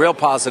seen as a real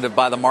positive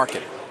by the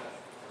market.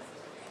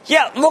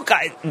 Yeah, look,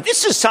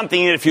 this is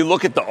something that if you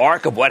look at the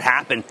arc of what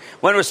happened,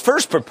 when it was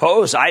first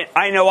proposed,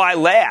 I know I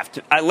laughed.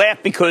 I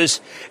laughed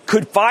because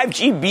could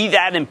 5G be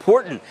that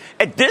important?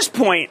 At this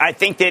point, I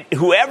think that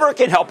whoever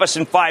can help us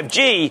in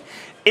 5G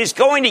is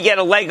going to get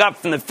a leg up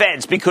from the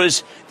feds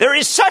because there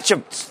is such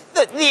a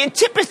the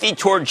antipathy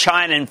toward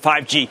China and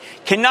 5G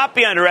cannot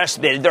be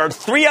underestimated. There are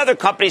 3 other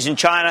companies in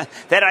China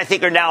that I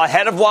think are now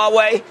ahead of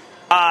Huawei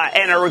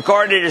and are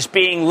regarded as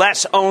being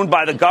less owned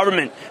by the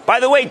government. By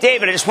the way,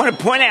 David, I just want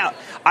to point out,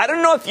 I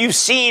don't know if you've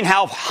seen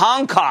how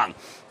Hong Kong,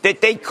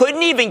 that they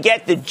couldn't even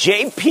get the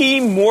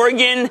J.P.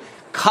 Morgan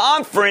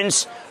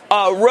conference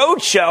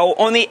roadshow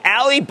on the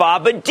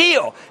Alibaba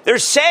deal. They're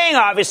saying,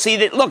 obviously,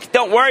 that, look,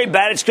 don't worry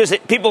about it. It's because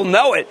people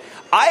know it.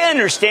 I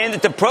understand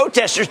that the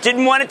protesters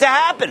didn't want it to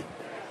happen.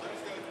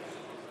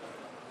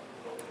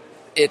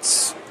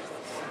 It's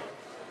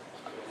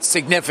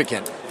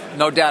significant,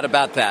 no doubt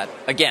about that.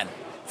 Again,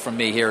 from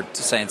me here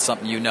to saying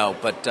something you know,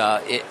 but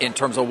in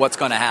terms of what's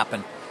going to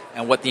happen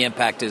and what the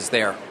impact is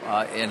there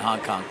in Hong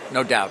Kong,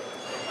 no doubt.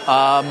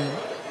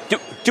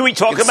 Do we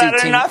talk about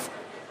it enough?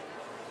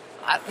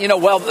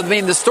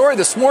 The story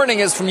this morning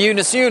is from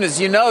Eunice Yoon, as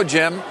you know,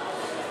 Jim,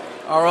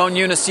 our own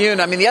Eunice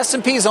Yoon. I mean, the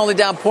S&P is only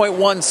down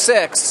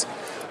 0.16.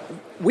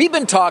 We've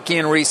been talking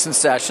in recent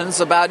sessions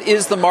about,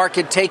 is the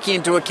market taking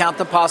into account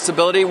the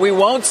possibility we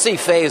won't see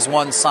phase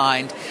 1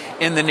 signed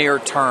in the near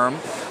term?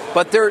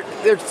 But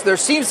there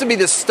seems to be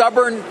this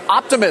stubborn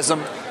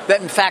optimism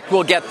that, in fact,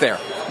 we'll get there,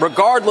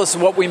 regardless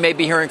of what we may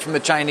be hearing from the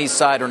Chinese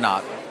side or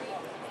not.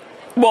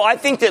 Well, I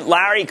think that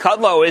Larry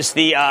Kudlow is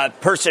the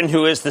person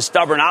who is the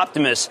stubborn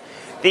optimist.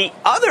 The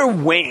other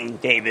wing,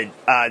 David,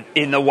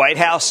 in the White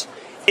House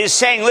is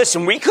saying,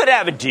 listen, we could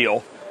have a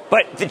deal,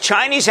 but the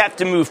Chinese have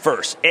to move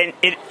first. And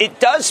it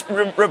does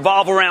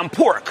revolve around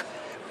pork.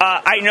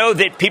 I know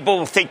that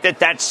people think that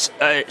that's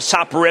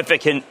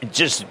soporific and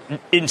just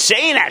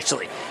insane,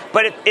 actually.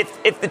 But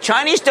if the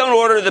Chinese don't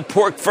order the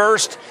pork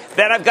first,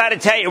 then I've got to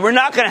tell you, we're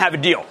not going to have a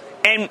deal.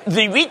 And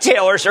the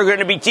retailers are going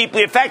to be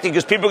deeply affected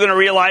because people are going to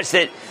realize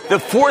that the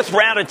 4th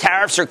round of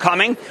tariffs are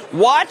coming.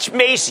 Watch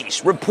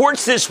Macy's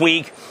reports this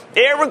week.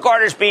 They're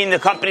regarded as being the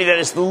company that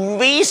is the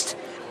least,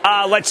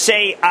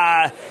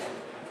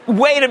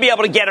 way to be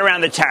able to get around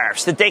the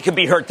tariffs, that they could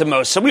be hurt the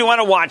most. So we want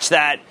to watch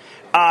that.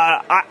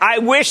 I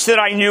wish that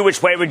I knew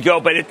which way it would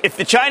go. But if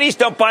the Chinese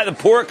don't buy the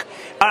pork,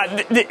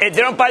 they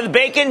don't buy the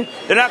bacon,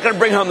 they're not going to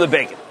bring home the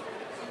bacon.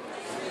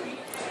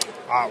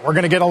 We're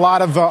going to get a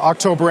lot of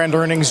October end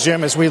earnings,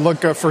 Jim, as we look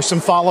for some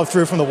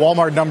follow-through from the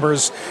Walmart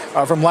numbers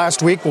from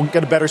last week. We'll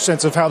get a better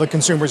sense of how the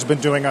consumer's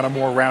been doing on a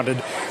more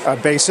rounded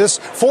basis.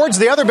 Ford's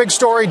the other big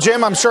story,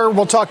 Jim. I'm sure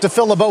we'll talk to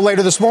Phil LeBeau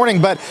later this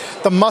morning, but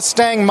the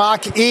Mustang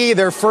Mach-E,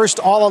 their first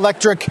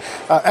all-electric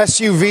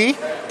SUV,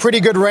 pretty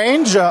good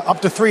range,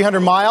 up to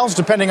 300 miles,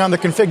 depending on the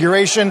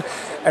configuration.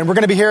 And we're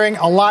going to be hearing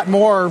a lot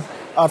more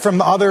from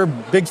the other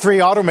big 3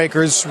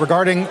 automakers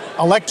regarding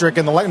electric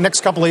in the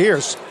next couple of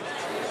years.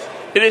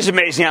 It is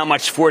amazing how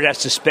much Ford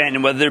has to spend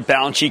and whether their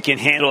balance sheet can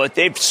handle it.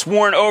 They've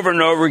sworn over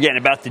and over again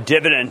about the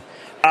dividend.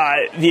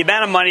 The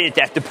amount of money that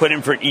they have to put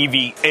in for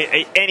any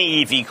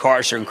EV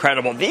cars are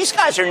incredible. These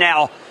guys are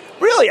now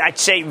really, I'd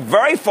say,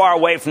 very far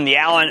away from the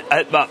Alan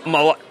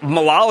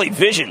Mulally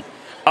vision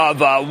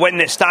of when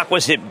the stock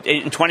was in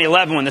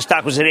 2011, when the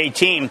stock was at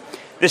 18.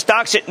 The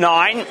stock's at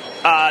 9.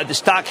 The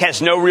stock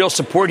has no real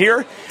support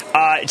here.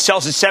 It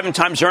sells at 7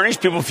 times earnings.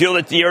 People feel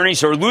that the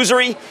earnings are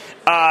illusory.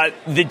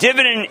 The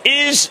dividend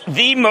is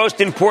the most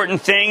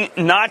important thing,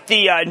 not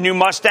the new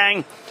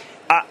Mustang.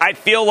 I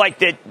feel like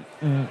that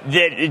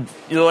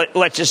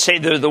let's just say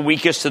they're the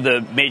weakest of the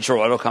major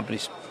auto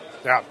companies.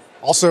 Yeah.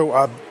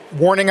 Also,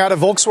 warning out of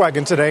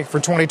Volkswagen today for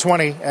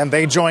 2020, and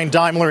they joined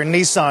Daimler and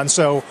Nissan.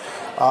 So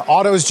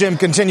autos, Jim,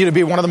 continue to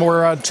be one of the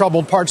more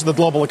troubled parts of the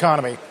global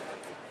economy.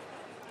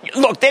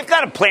 Look, they've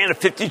got a plant of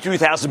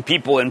 52,000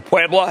 people in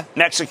Puebla,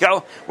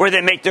 Mexico, where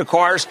they make their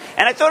cars.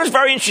 And I thought it was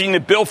very interesting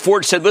that Bill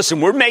Ford said,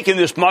 listen, we're making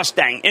this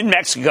Mustang in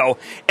Mexico.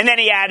 And then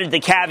he added the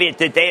caveat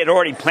that they had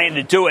already planned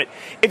to do it.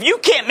 If you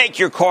can't make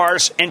your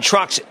cars and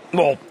trucks,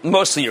 well,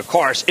 mostly your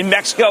cars, in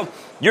Mexico,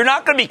 you're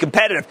not going to be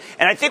competitive.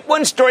 And I think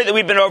one story that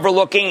we've been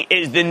overlooking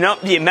is the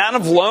amount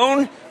of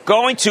loan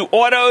going to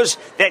autos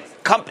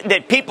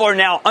that people are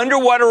now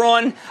underwater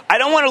on. I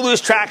don't want to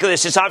lose track of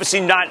this. It's obviously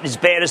not as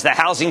bad as the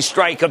housing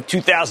strike of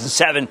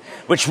 2007,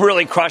 which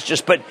really crushed us.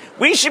 But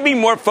we should be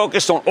more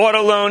focused on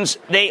auto loans.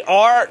 They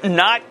are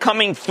not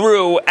coming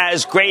through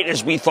as great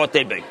as we thought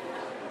they'd be.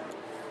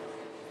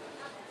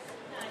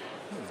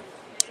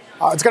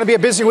 It's going to be a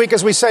busy week,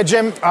 as we said,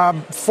 Jim,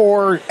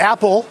 for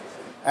Apple,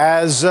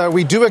 as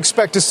we do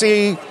expect to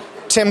see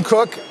Tim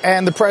Cook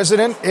and the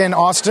president in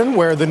Austin,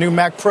 where the new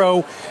Mac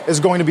Pro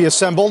is going to be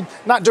assembled.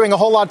 Not doing a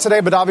whole lot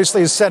today, but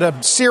obviously has set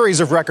a series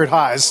of record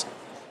highs.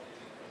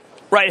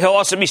 Right. He'll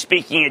also be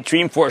speaking at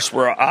Dreamforce,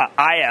 where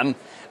I am.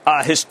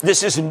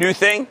 This is a new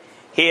thing.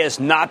 He has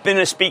not been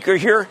a speaker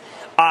here.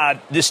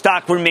 The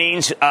stock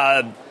remains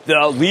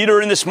the leader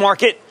in this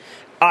market.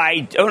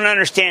 I don't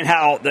understand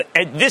how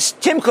this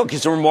Tim Cook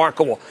is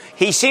remarkable.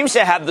 He seems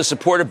to have the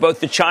support of both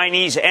the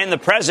Chinese and the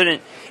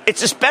president.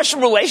 It's a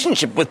special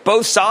relationship with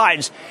both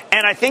sides.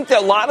 And I think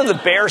that a lot of the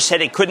bears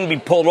said it couldn't be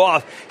pulled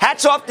off.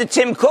 Hats off to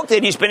Tim Cook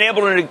that he's been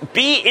able to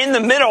be in the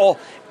middle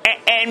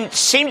and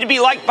seem to be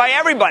liked by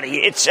everybody.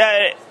 It's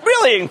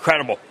really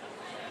incredible.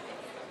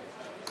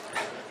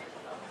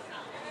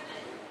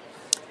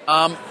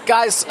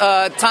 Guys,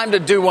 time to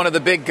do one of the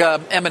big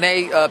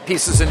M&A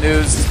pieces of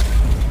news.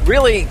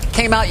 Really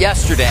came out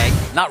yesterday.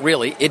 Not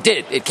really. It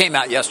did. It came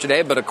out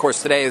yesterday. But, of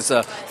course, today is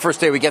the first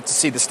day we get to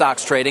see the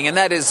stocks trading. And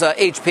that is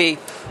HP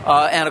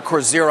and, of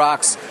course,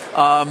 Xerox.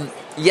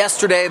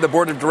 Yesterday, the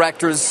board of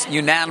directors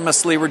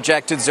unanimously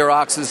rejected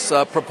Xerox's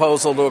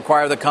proposal to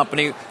acquire the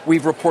company.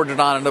 We've reported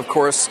on it, of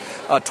course,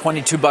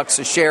 $22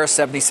 a share,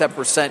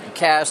 77% in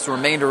cash, the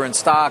remainder in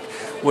stock.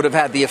 Would have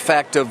had the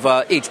effect of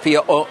HP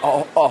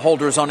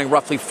holders owning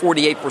roughly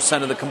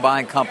 48% of the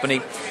combined company.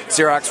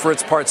 Xerox, for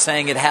its part,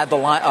 saying it had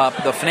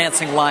the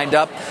financing lined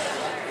up.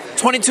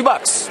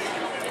 $22.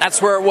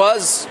 That's where it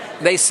was.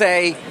 They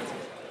say,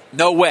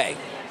 no way.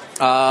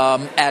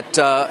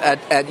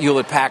 At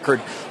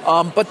Hewlett-Packard.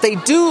 But they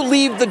do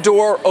leave the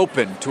door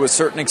open to a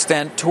certain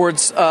extent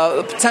towards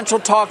potential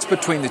talks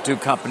between the two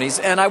companies.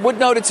 And I would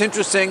note it's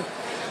interesting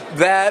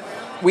that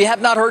we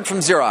have not heard from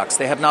Xerox.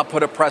 They have not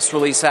put a press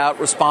release out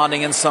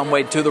responding in some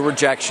way to the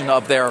rejection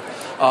of their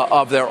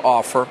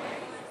offer.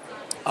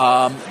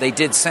 They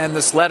did send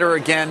this letter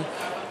again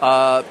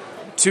to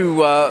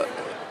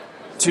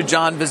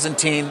John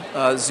Visentin,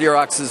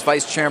 Xerox's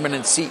vice chairman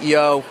and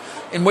CEO,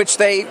 in which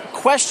they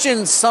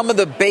questioned some of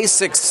the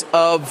basics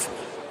of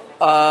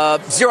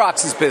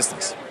Xerox's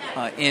business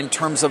in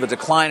terms of a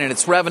decline in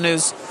its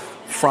revenues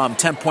from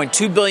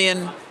 $10.2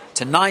 billion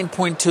to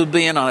 $9.2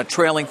 billion on a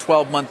trailing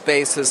 12-month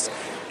basis.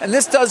 And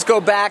this does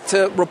go back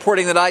to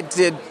reporting that I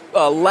did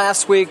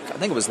last week, I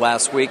think it was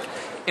last week,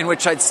 in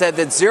which I'd said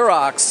that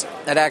Xerox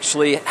had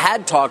actually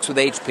had talks with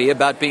HP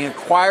about being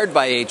acquired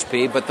by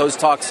HP, but those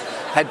talks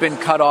had been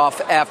cut off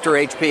after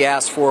HP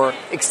asked for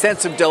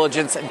extensive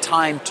diligence and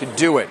time to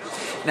do it.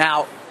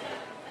 Now,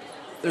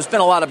 there's been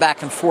a lot of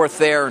back and forth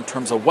there in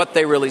terms of what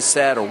they really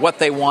said or what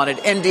they wanted.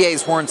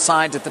 NDAs weren't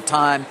signed at the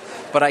time,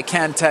 but I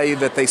can tell you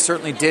that they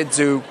certainly did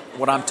do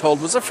what I'm told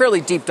was a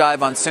fairly deep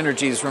dive on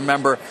synergies.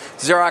 Remember,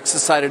 Xerox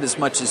cited as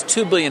much as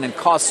 $2 billion in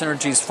cost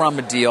synergies from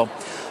a deal.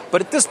 But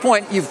at this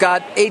point, you've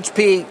got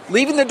HP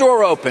leaving the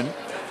door open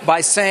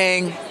by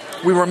saying,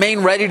 we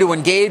remain ready to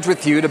engage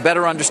with you to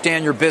better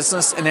understand your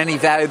business and any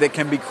value that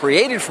can be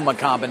created from a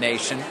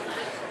combination,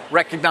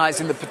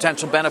 recognizing the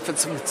potential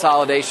benefits of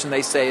consolidation,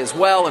 they say, as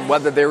well, and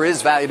whether there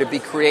is value to be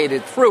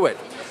created through it.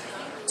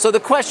 So the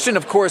question,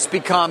 of course,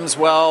 becomes,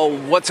 well,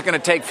 what's it going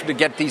to take to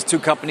get these two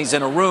companies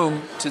in a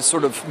room to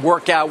sort of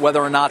work out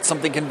whether or not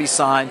something can be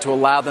signed to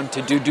allow them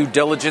to do due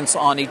diligence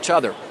on each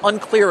other?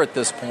 Unclear at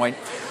this point.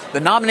 The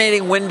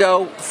nominating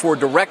window for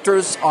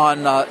directors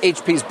on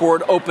HP's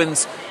board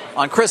opens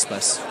on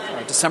Christmas,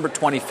 December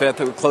 25th.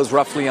 It would close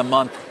roughly a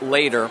month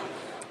later.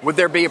 Would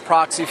there be a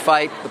proxy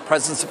fight? The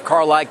presence of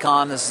Carl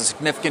Icahn as a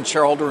significant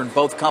shareholder in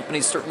both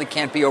companies certainly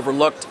can't be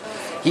overlooked.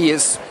 He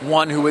is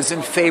one who is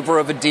in favor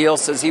of a deal,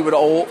 says he would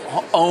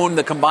own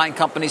the combined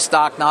company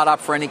stock, not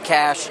opt for any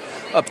cash,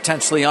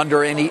 potentially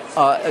under any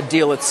a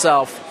deal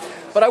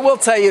itself. But I will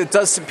tell you, it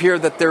does appear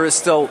that there is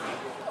still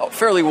a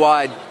fairly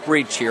wide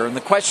breach here. And the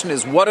question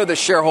is, what are the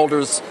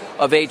shareholders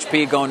of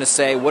HP going to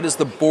say? What is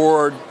the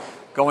board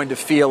going to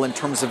feel in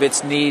terms of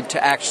its need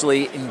to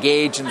actually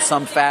engage in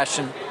some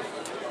fashion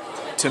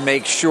to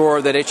make sure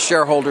that its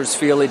shareholders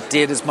feel it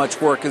did as much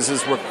work as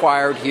is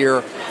required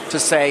here to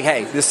say,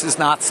 hey, this is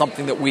not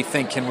something that we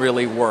think can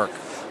really work.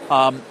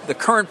 The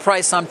current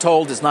price, I'm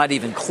told, is not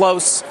even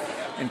close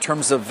in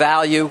terms of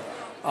value.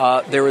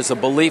 There is a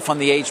belief on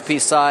the HP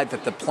side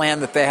that the plan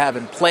that they have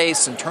in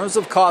place in terms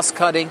of cost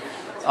cutting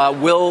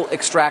will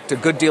extract a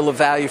good deal of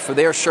value for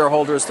their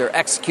shareholders. They're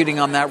executing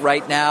on that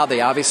right now. They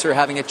obviously are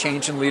having a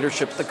change in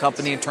leadership at the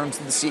company in terms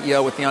of the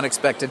CEO with the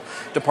unexpected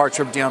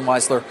departure of Dion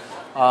Weisler.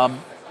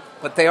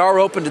 But they are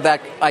open to that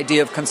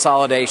idea of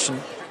consolidation.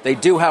 They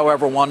do,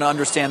 however, want to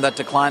understand that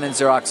decline in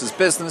Xerox's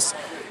business.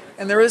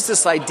 And there is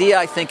this idea,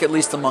 I think, at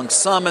least among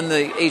some in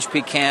the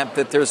HP camp,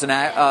 that there's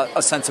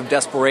a sense of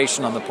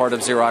desperation on the part of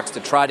Xerox to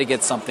try to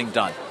get something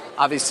done.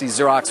 Obviously,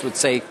 Xerox would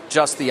say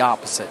just the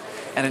opposite.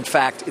 And in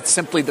fact, it's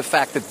simply the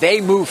fact that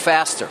they move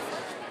faster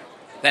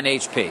than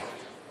HP,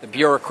 the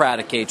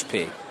bureaucratic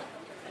HP,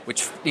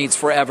 which needs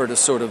forever to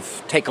sort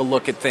of take a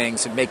look at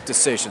things and make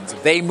decisions.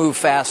 If they move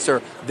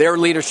faster, their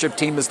leadership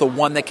team is the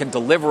one that can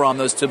deliver on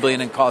those $2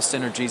 billion in cost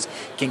synergies,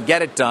 can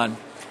get it done.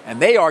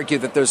 And they argue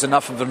that there's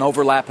enough of an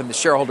overlap in the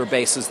shareholder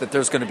bases that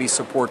there's going to be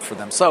support for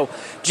them. So,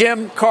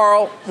 Jim,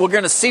 Carl, we're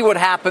going to see what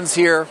happens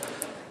here.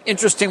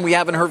 Interesting, we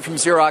haven't heard from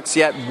Xerox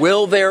yet.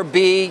 Will there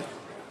be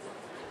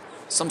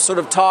some sort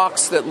of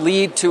talks that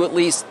lead to at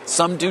least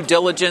some due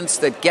diligence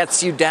that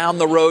gets you down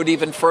the road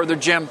even further,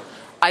 Jim?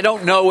 I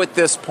don't know at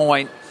this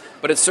point,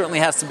 but it certainly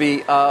has to be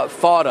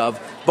thought of.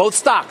 Both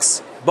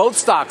stocks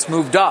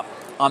moved up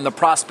on the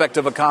prospect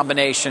of a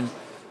combination,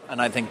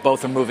 and I think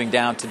both are moving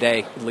down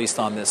today, at least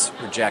on this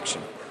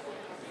rejection.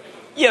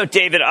 You know,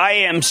 David, I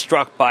am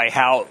struck by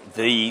how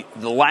the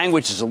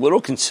language is a little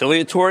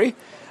conciliatory.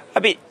 I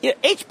mean,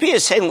 HP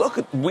is saying,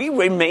 look, we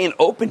remain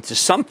open to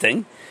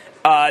something.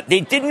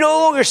 They did no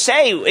longer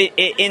say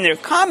in their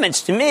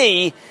comments to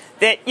me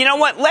that, you know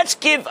what, let's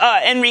give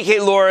Enrique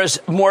Lores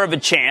more of a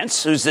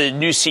chance, who's the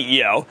new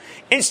CEO.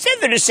 Instead,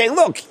 they're just saying,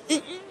 look,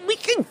 we we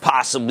could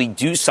possibly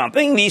do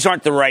something. These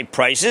aren't the right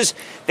prices.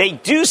 They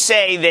do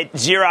say that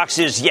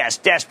Xerox is, yes,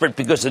 desperate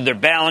because of their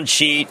balance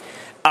sheet.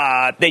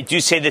 They do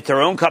say that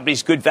their own company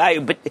is good value,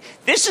 but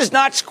this is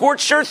not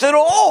scorched earth at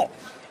all.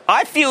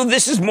 I feel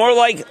this is more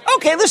like,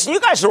 okay, listen,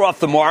 you guys are off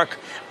the mark,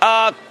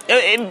 but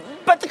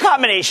the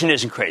combination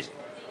isn't crazy.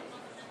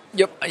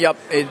 Yep.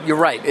 You're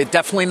right. It's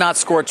definitely not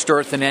scorched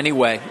earth in any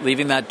way,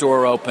 leaving that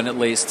door open at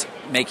least,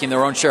 making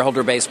their own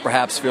shareholder base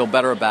perhaps feel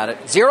better about it.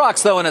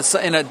 Xerox, though,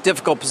 in a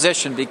difficult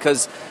position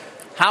because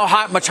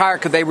much higher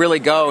could they really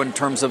go in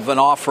terms of an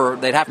offer?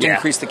 They'd have to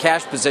increase the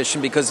cash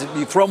position because if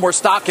you throw more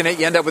stock in it,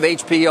 you end up with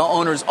HP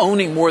owners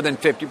owning more than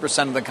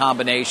 50% of the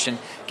combination.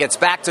 Gets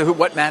back to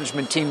what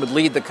management team would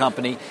lead the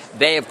company.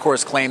 They, of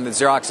course, claim that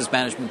Xerox's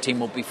management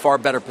team will be far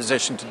better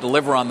positioned to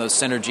deliver on those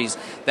synergies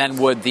than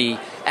would the,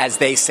 as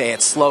they say,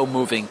 it's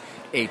slow-moving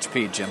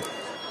HP, Jim.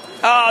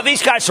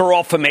 These guys are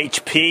all from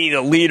HP,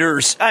 the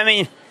leaders. I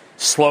mean,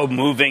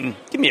 slow-moving.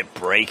 Give me a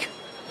break.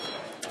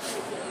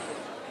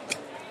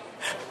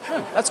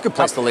 That's a good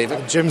place to leave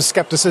it. Jim's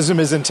skepticism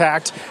is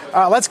intact.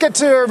 Let's get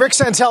to Rick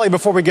Santelli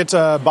before we get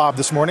to Bob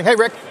this morning. Hey,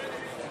 Rick.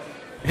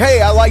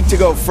 Hey, I like to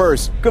go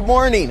first. Good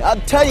morning.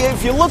 I'll tell you,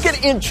 if you look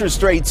at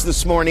interest rates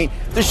this morning,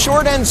 the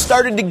short end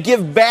started to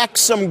give back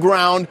some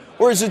ground,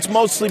 whereas it's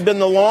mostly been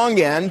the long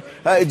end.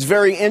 It's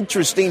very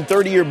interesting.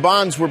 30-year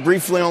bonds were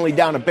briefly only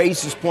down a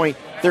basis point.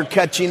 They're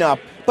catching up.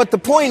 But the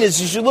point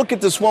is, as you look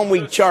at this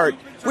one-week chart,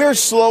 we're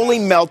slowly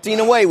melting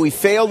away. We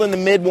failed in the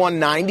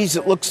mid-190s.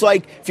 It looks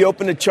like if you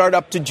open the chart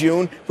up to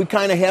June, we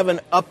kind of have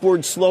an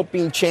upward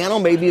sloping channel.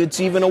 Maybe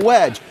it's even a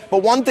wedge.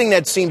 But one thing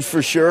that seems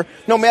for sure,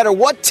 no matter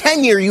what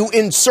tenure you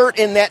insert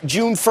in that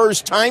June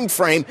 1st time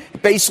frame,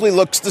 it basically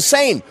looks the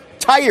same.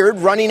 Tired,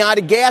 running out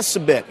of gas a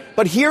bit.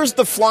 But here's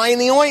the fly in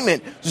the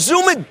ointment.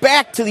 Zoom it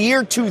back to the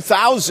year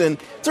 2000.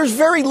 There's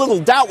very little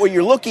doubt what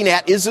you're looking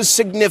at is a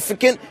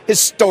significant,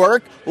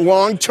 historic,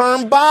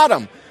 long-term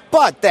bottom.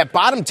 But that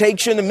bottom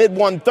takes you in the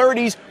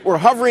mid-130s. We're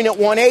hovering at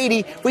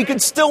 180. We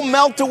could still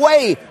melt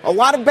away a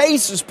lot of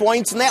basis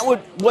points, and that's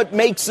what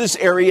makes this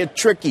area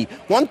tricky.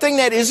 One thing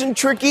that isn't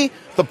tricky,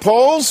 the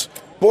polls,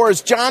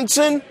 Boris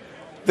Johnson,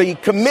 the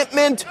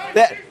commitment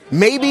that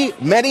maybe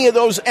many of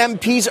those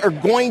MPs are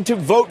going to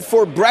vote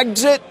for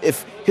Brexit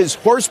if his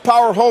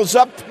horsepower holds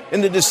up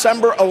in the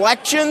December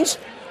elections.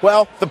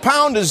 Well, the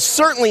pound is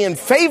certainly in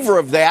favor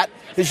of that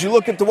as you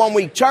look at the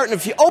one-week chart. And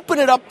if you open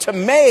it up to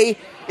May,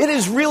 it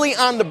is really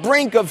on the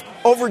brink of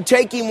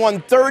overtaking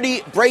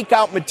 130.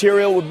 Breakout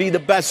material would be the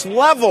best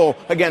level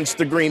against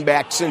the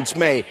greenback since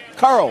May.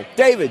 Carl,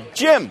 David,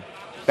 Jim,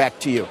 back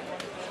to you.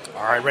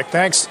 All right, Rick,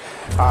 thanks.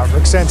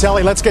 Rick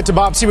Santelli, let's get to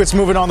Bob, see what's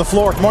moving on the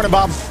floor. Good morning,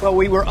 Bob. Well,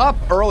 we were up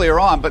earlier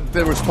on, but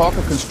there was talk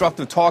of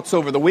constructive talks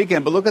over the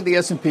weekend. But look at the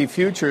S&P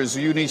futures.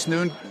 Eunice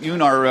Noon,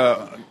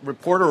 our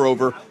reporter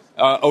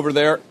over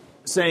there,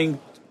 saying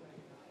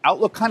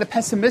outlook kind of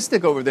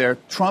pessimistic over there.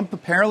 Trump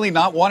apparently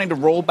not wanting to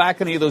roll back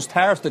any of those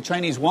tariffs. The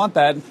Chinese want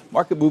that.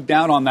 Market moved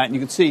down on that. And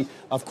you can see,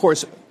 of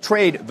course,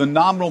 trade, the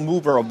nominal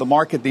mover of the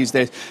market these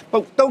days.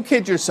 But don't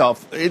kid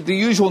yourself. The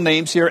usual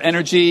names here,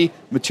 energy,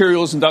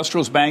 materials,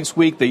 industrials, banks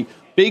week. The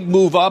big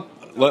move up,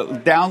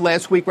 down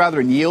last week, rather,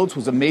 in yields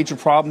was a major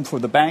problem for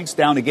the banks.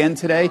 Down again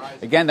today.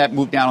 Again, that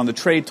moved down on the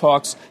trade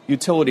talks.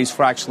 Utilities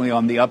fractionally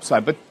on the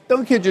upside. But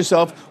don't kid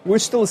yourself. We're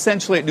still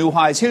essentially at new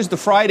highs. Here's the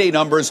Friday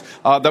numbers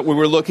that we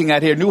were looking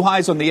at here. New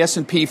highs on the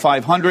S&P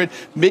 500.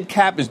 Mid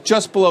cap is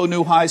just below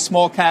new highs.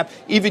 Small cap,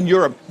 even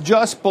Europe,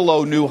 just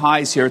below new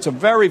highs here. It's a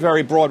very,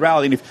 very broad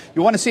rally. And if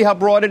you want to see how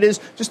broad it is,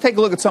 just take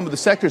a look at some of the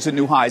sectors at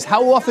new highs.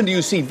 How often do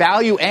you see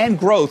value and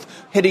growth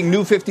hitting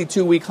new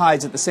 52-week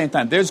highs at the same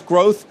time? There's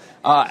growth.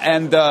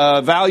 And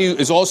value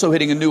is also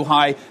hitting a new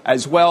high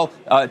as well.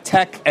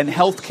 Tech and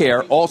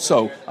healthcare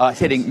also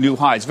hitting new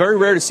highs. Very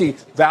rare to see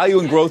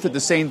value and growth at the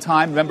same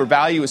time. Remember,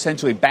 value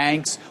essentially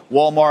banks,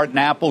 Walmart, and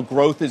Apple.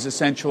 Growth is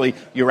essentially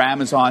your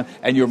Amazon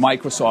and your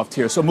Microsoft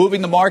here. So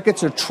moving the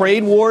markets are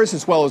trade wars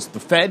as well as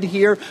the Fed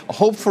here. A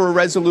hope for a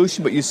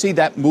resolution, but you see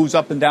that moves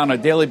up and down on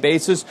a daily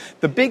basis.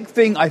 The big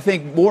thing, I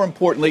think, more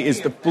importantly,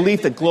 is the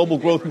belief that global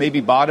growth may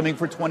be bottoming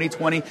for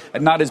 2020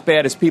 and not as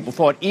bad as people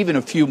thought even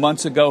a few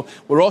months ago.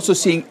 We're also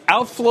seeing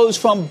outflows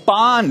from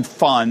bond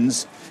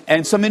funds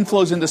and some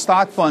inflows into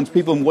stock funds.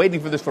 People have been waiting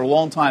for this for a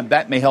long time.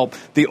 That may help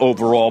the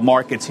overall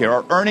markets here.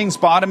 Are earnings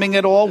bottoming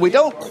at all? We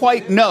don't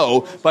quite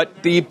know,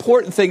 but the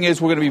important thing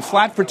is we're going to be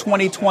flat for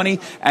 2020.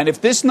 And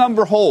if this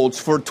number holds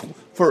flat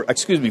for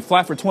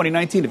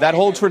 2019, if that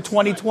holds for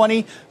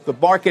 2020, the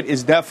market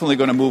is definitely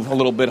going to move a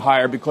little bit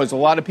higher because a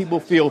lot of people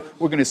feel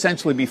we're going to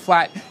essentially be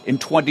flat in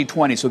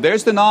 2020. So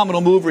there's the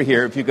nominal mover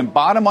here. If you can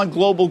bottom on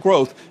global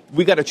growth,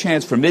 we got a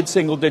chance for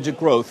mid-single-digit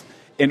growth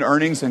in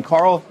earnings. And,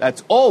 Carl,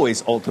 that's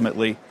always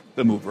ultimately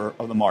the mover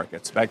of the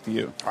markets. Back to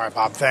you. All right,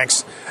 Bob,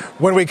 thanks.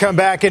 When we come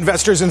back,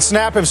 investors in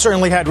Snap have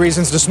certainly had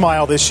reasons to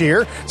smile this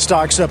year.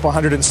 Stocks up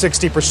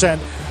 160%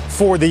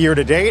 for the year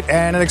to date.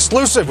 And an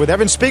exclusive with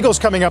Evan Spiegel's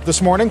coming up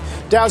this morning.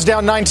 Dow's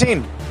down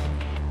 19.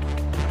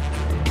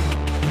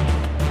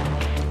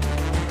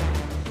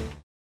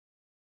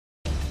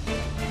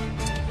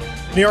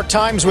 New York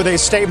Times with a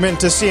statement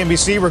to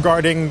CNBC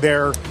regarding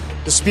their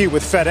dispute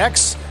with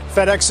FedEx.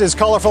 FedEx's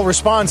colorful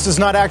response does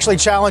not actually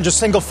challenge a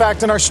single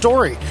fact in our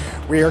story.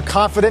 We are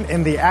confident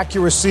in the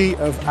accuracy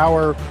of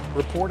our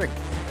reporting.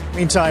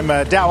 Meantime,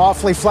 Dow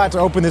awfully flat to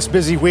open this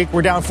busy week.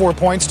 We're down 4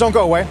 points. Don't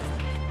go away.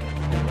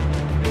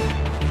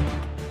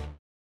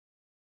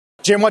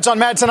 Jim, what's on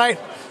Mad tonight?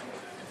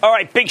 All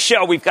right, big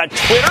show. We've got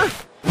Twitter,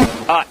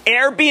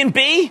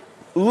 Airbnb,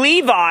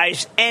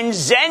 Levi's, and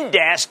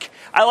Zendesk.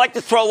 I like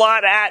to throw a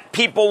lot at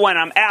people when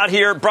I'm out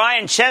here.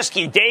 Brian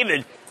Chesky,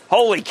 David,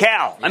 holy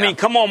cow. Yeah. I mean,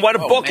 come on, what a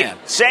booking. Man.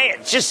 Say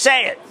it. Just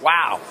say it.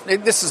 Wow.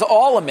 This is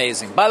all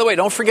amazing. By the way,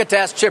 don't forget to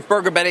ask Chip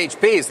Bergerbet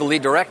HP. He's the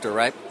lead director,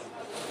 right?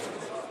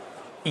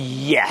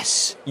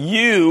 Yes.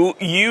 You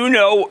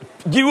know,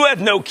 you have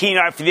no keen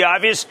eye for the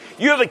obvious.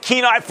 You have a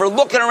keen eye for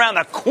looking around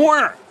the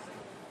corner.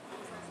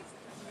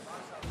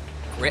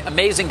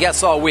 Amazing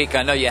guests all week.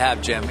 I know you have,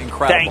 Jim.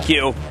 Incredible. Thank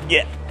you.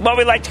 Yeah. Well,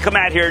 we like to come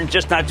out here and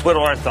just not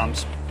twiddle our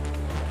thumbs.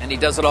 And he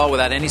does it all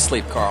without any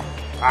sleep, Carl.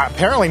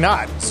 Apparently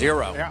not.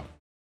 Zero. Yeah.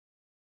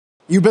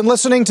 You've been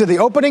listening to The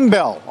Opening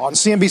Bell on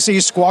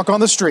CNBC's Squawk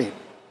on the Street.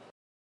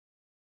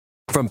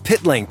 From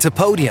pit lane to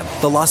podium,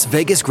 the Las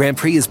Vegas Grand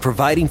Prix is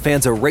providing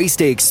fans a race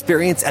day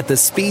experience at the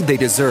speed they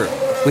deserve.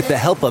 With the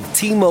help of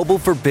T-Mobile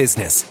for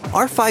Business,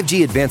 our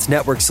 5G advanced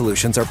network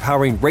solutions are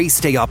powering race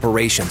day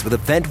operations with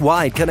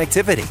event-wide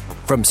connectivity.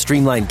 From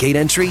streamlined gate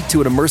entry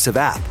to an immersive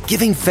app,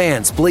 giving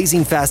fans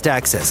blazing fast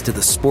access to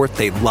the sport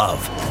they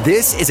love.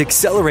 This is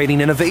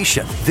accelerating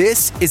innovation.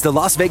 This is the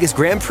Las Vegas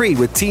Grand Prix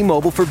with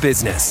T-Mobile for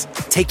Business.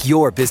 Take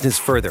your business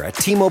further at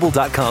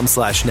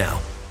T-Mobile.com/now.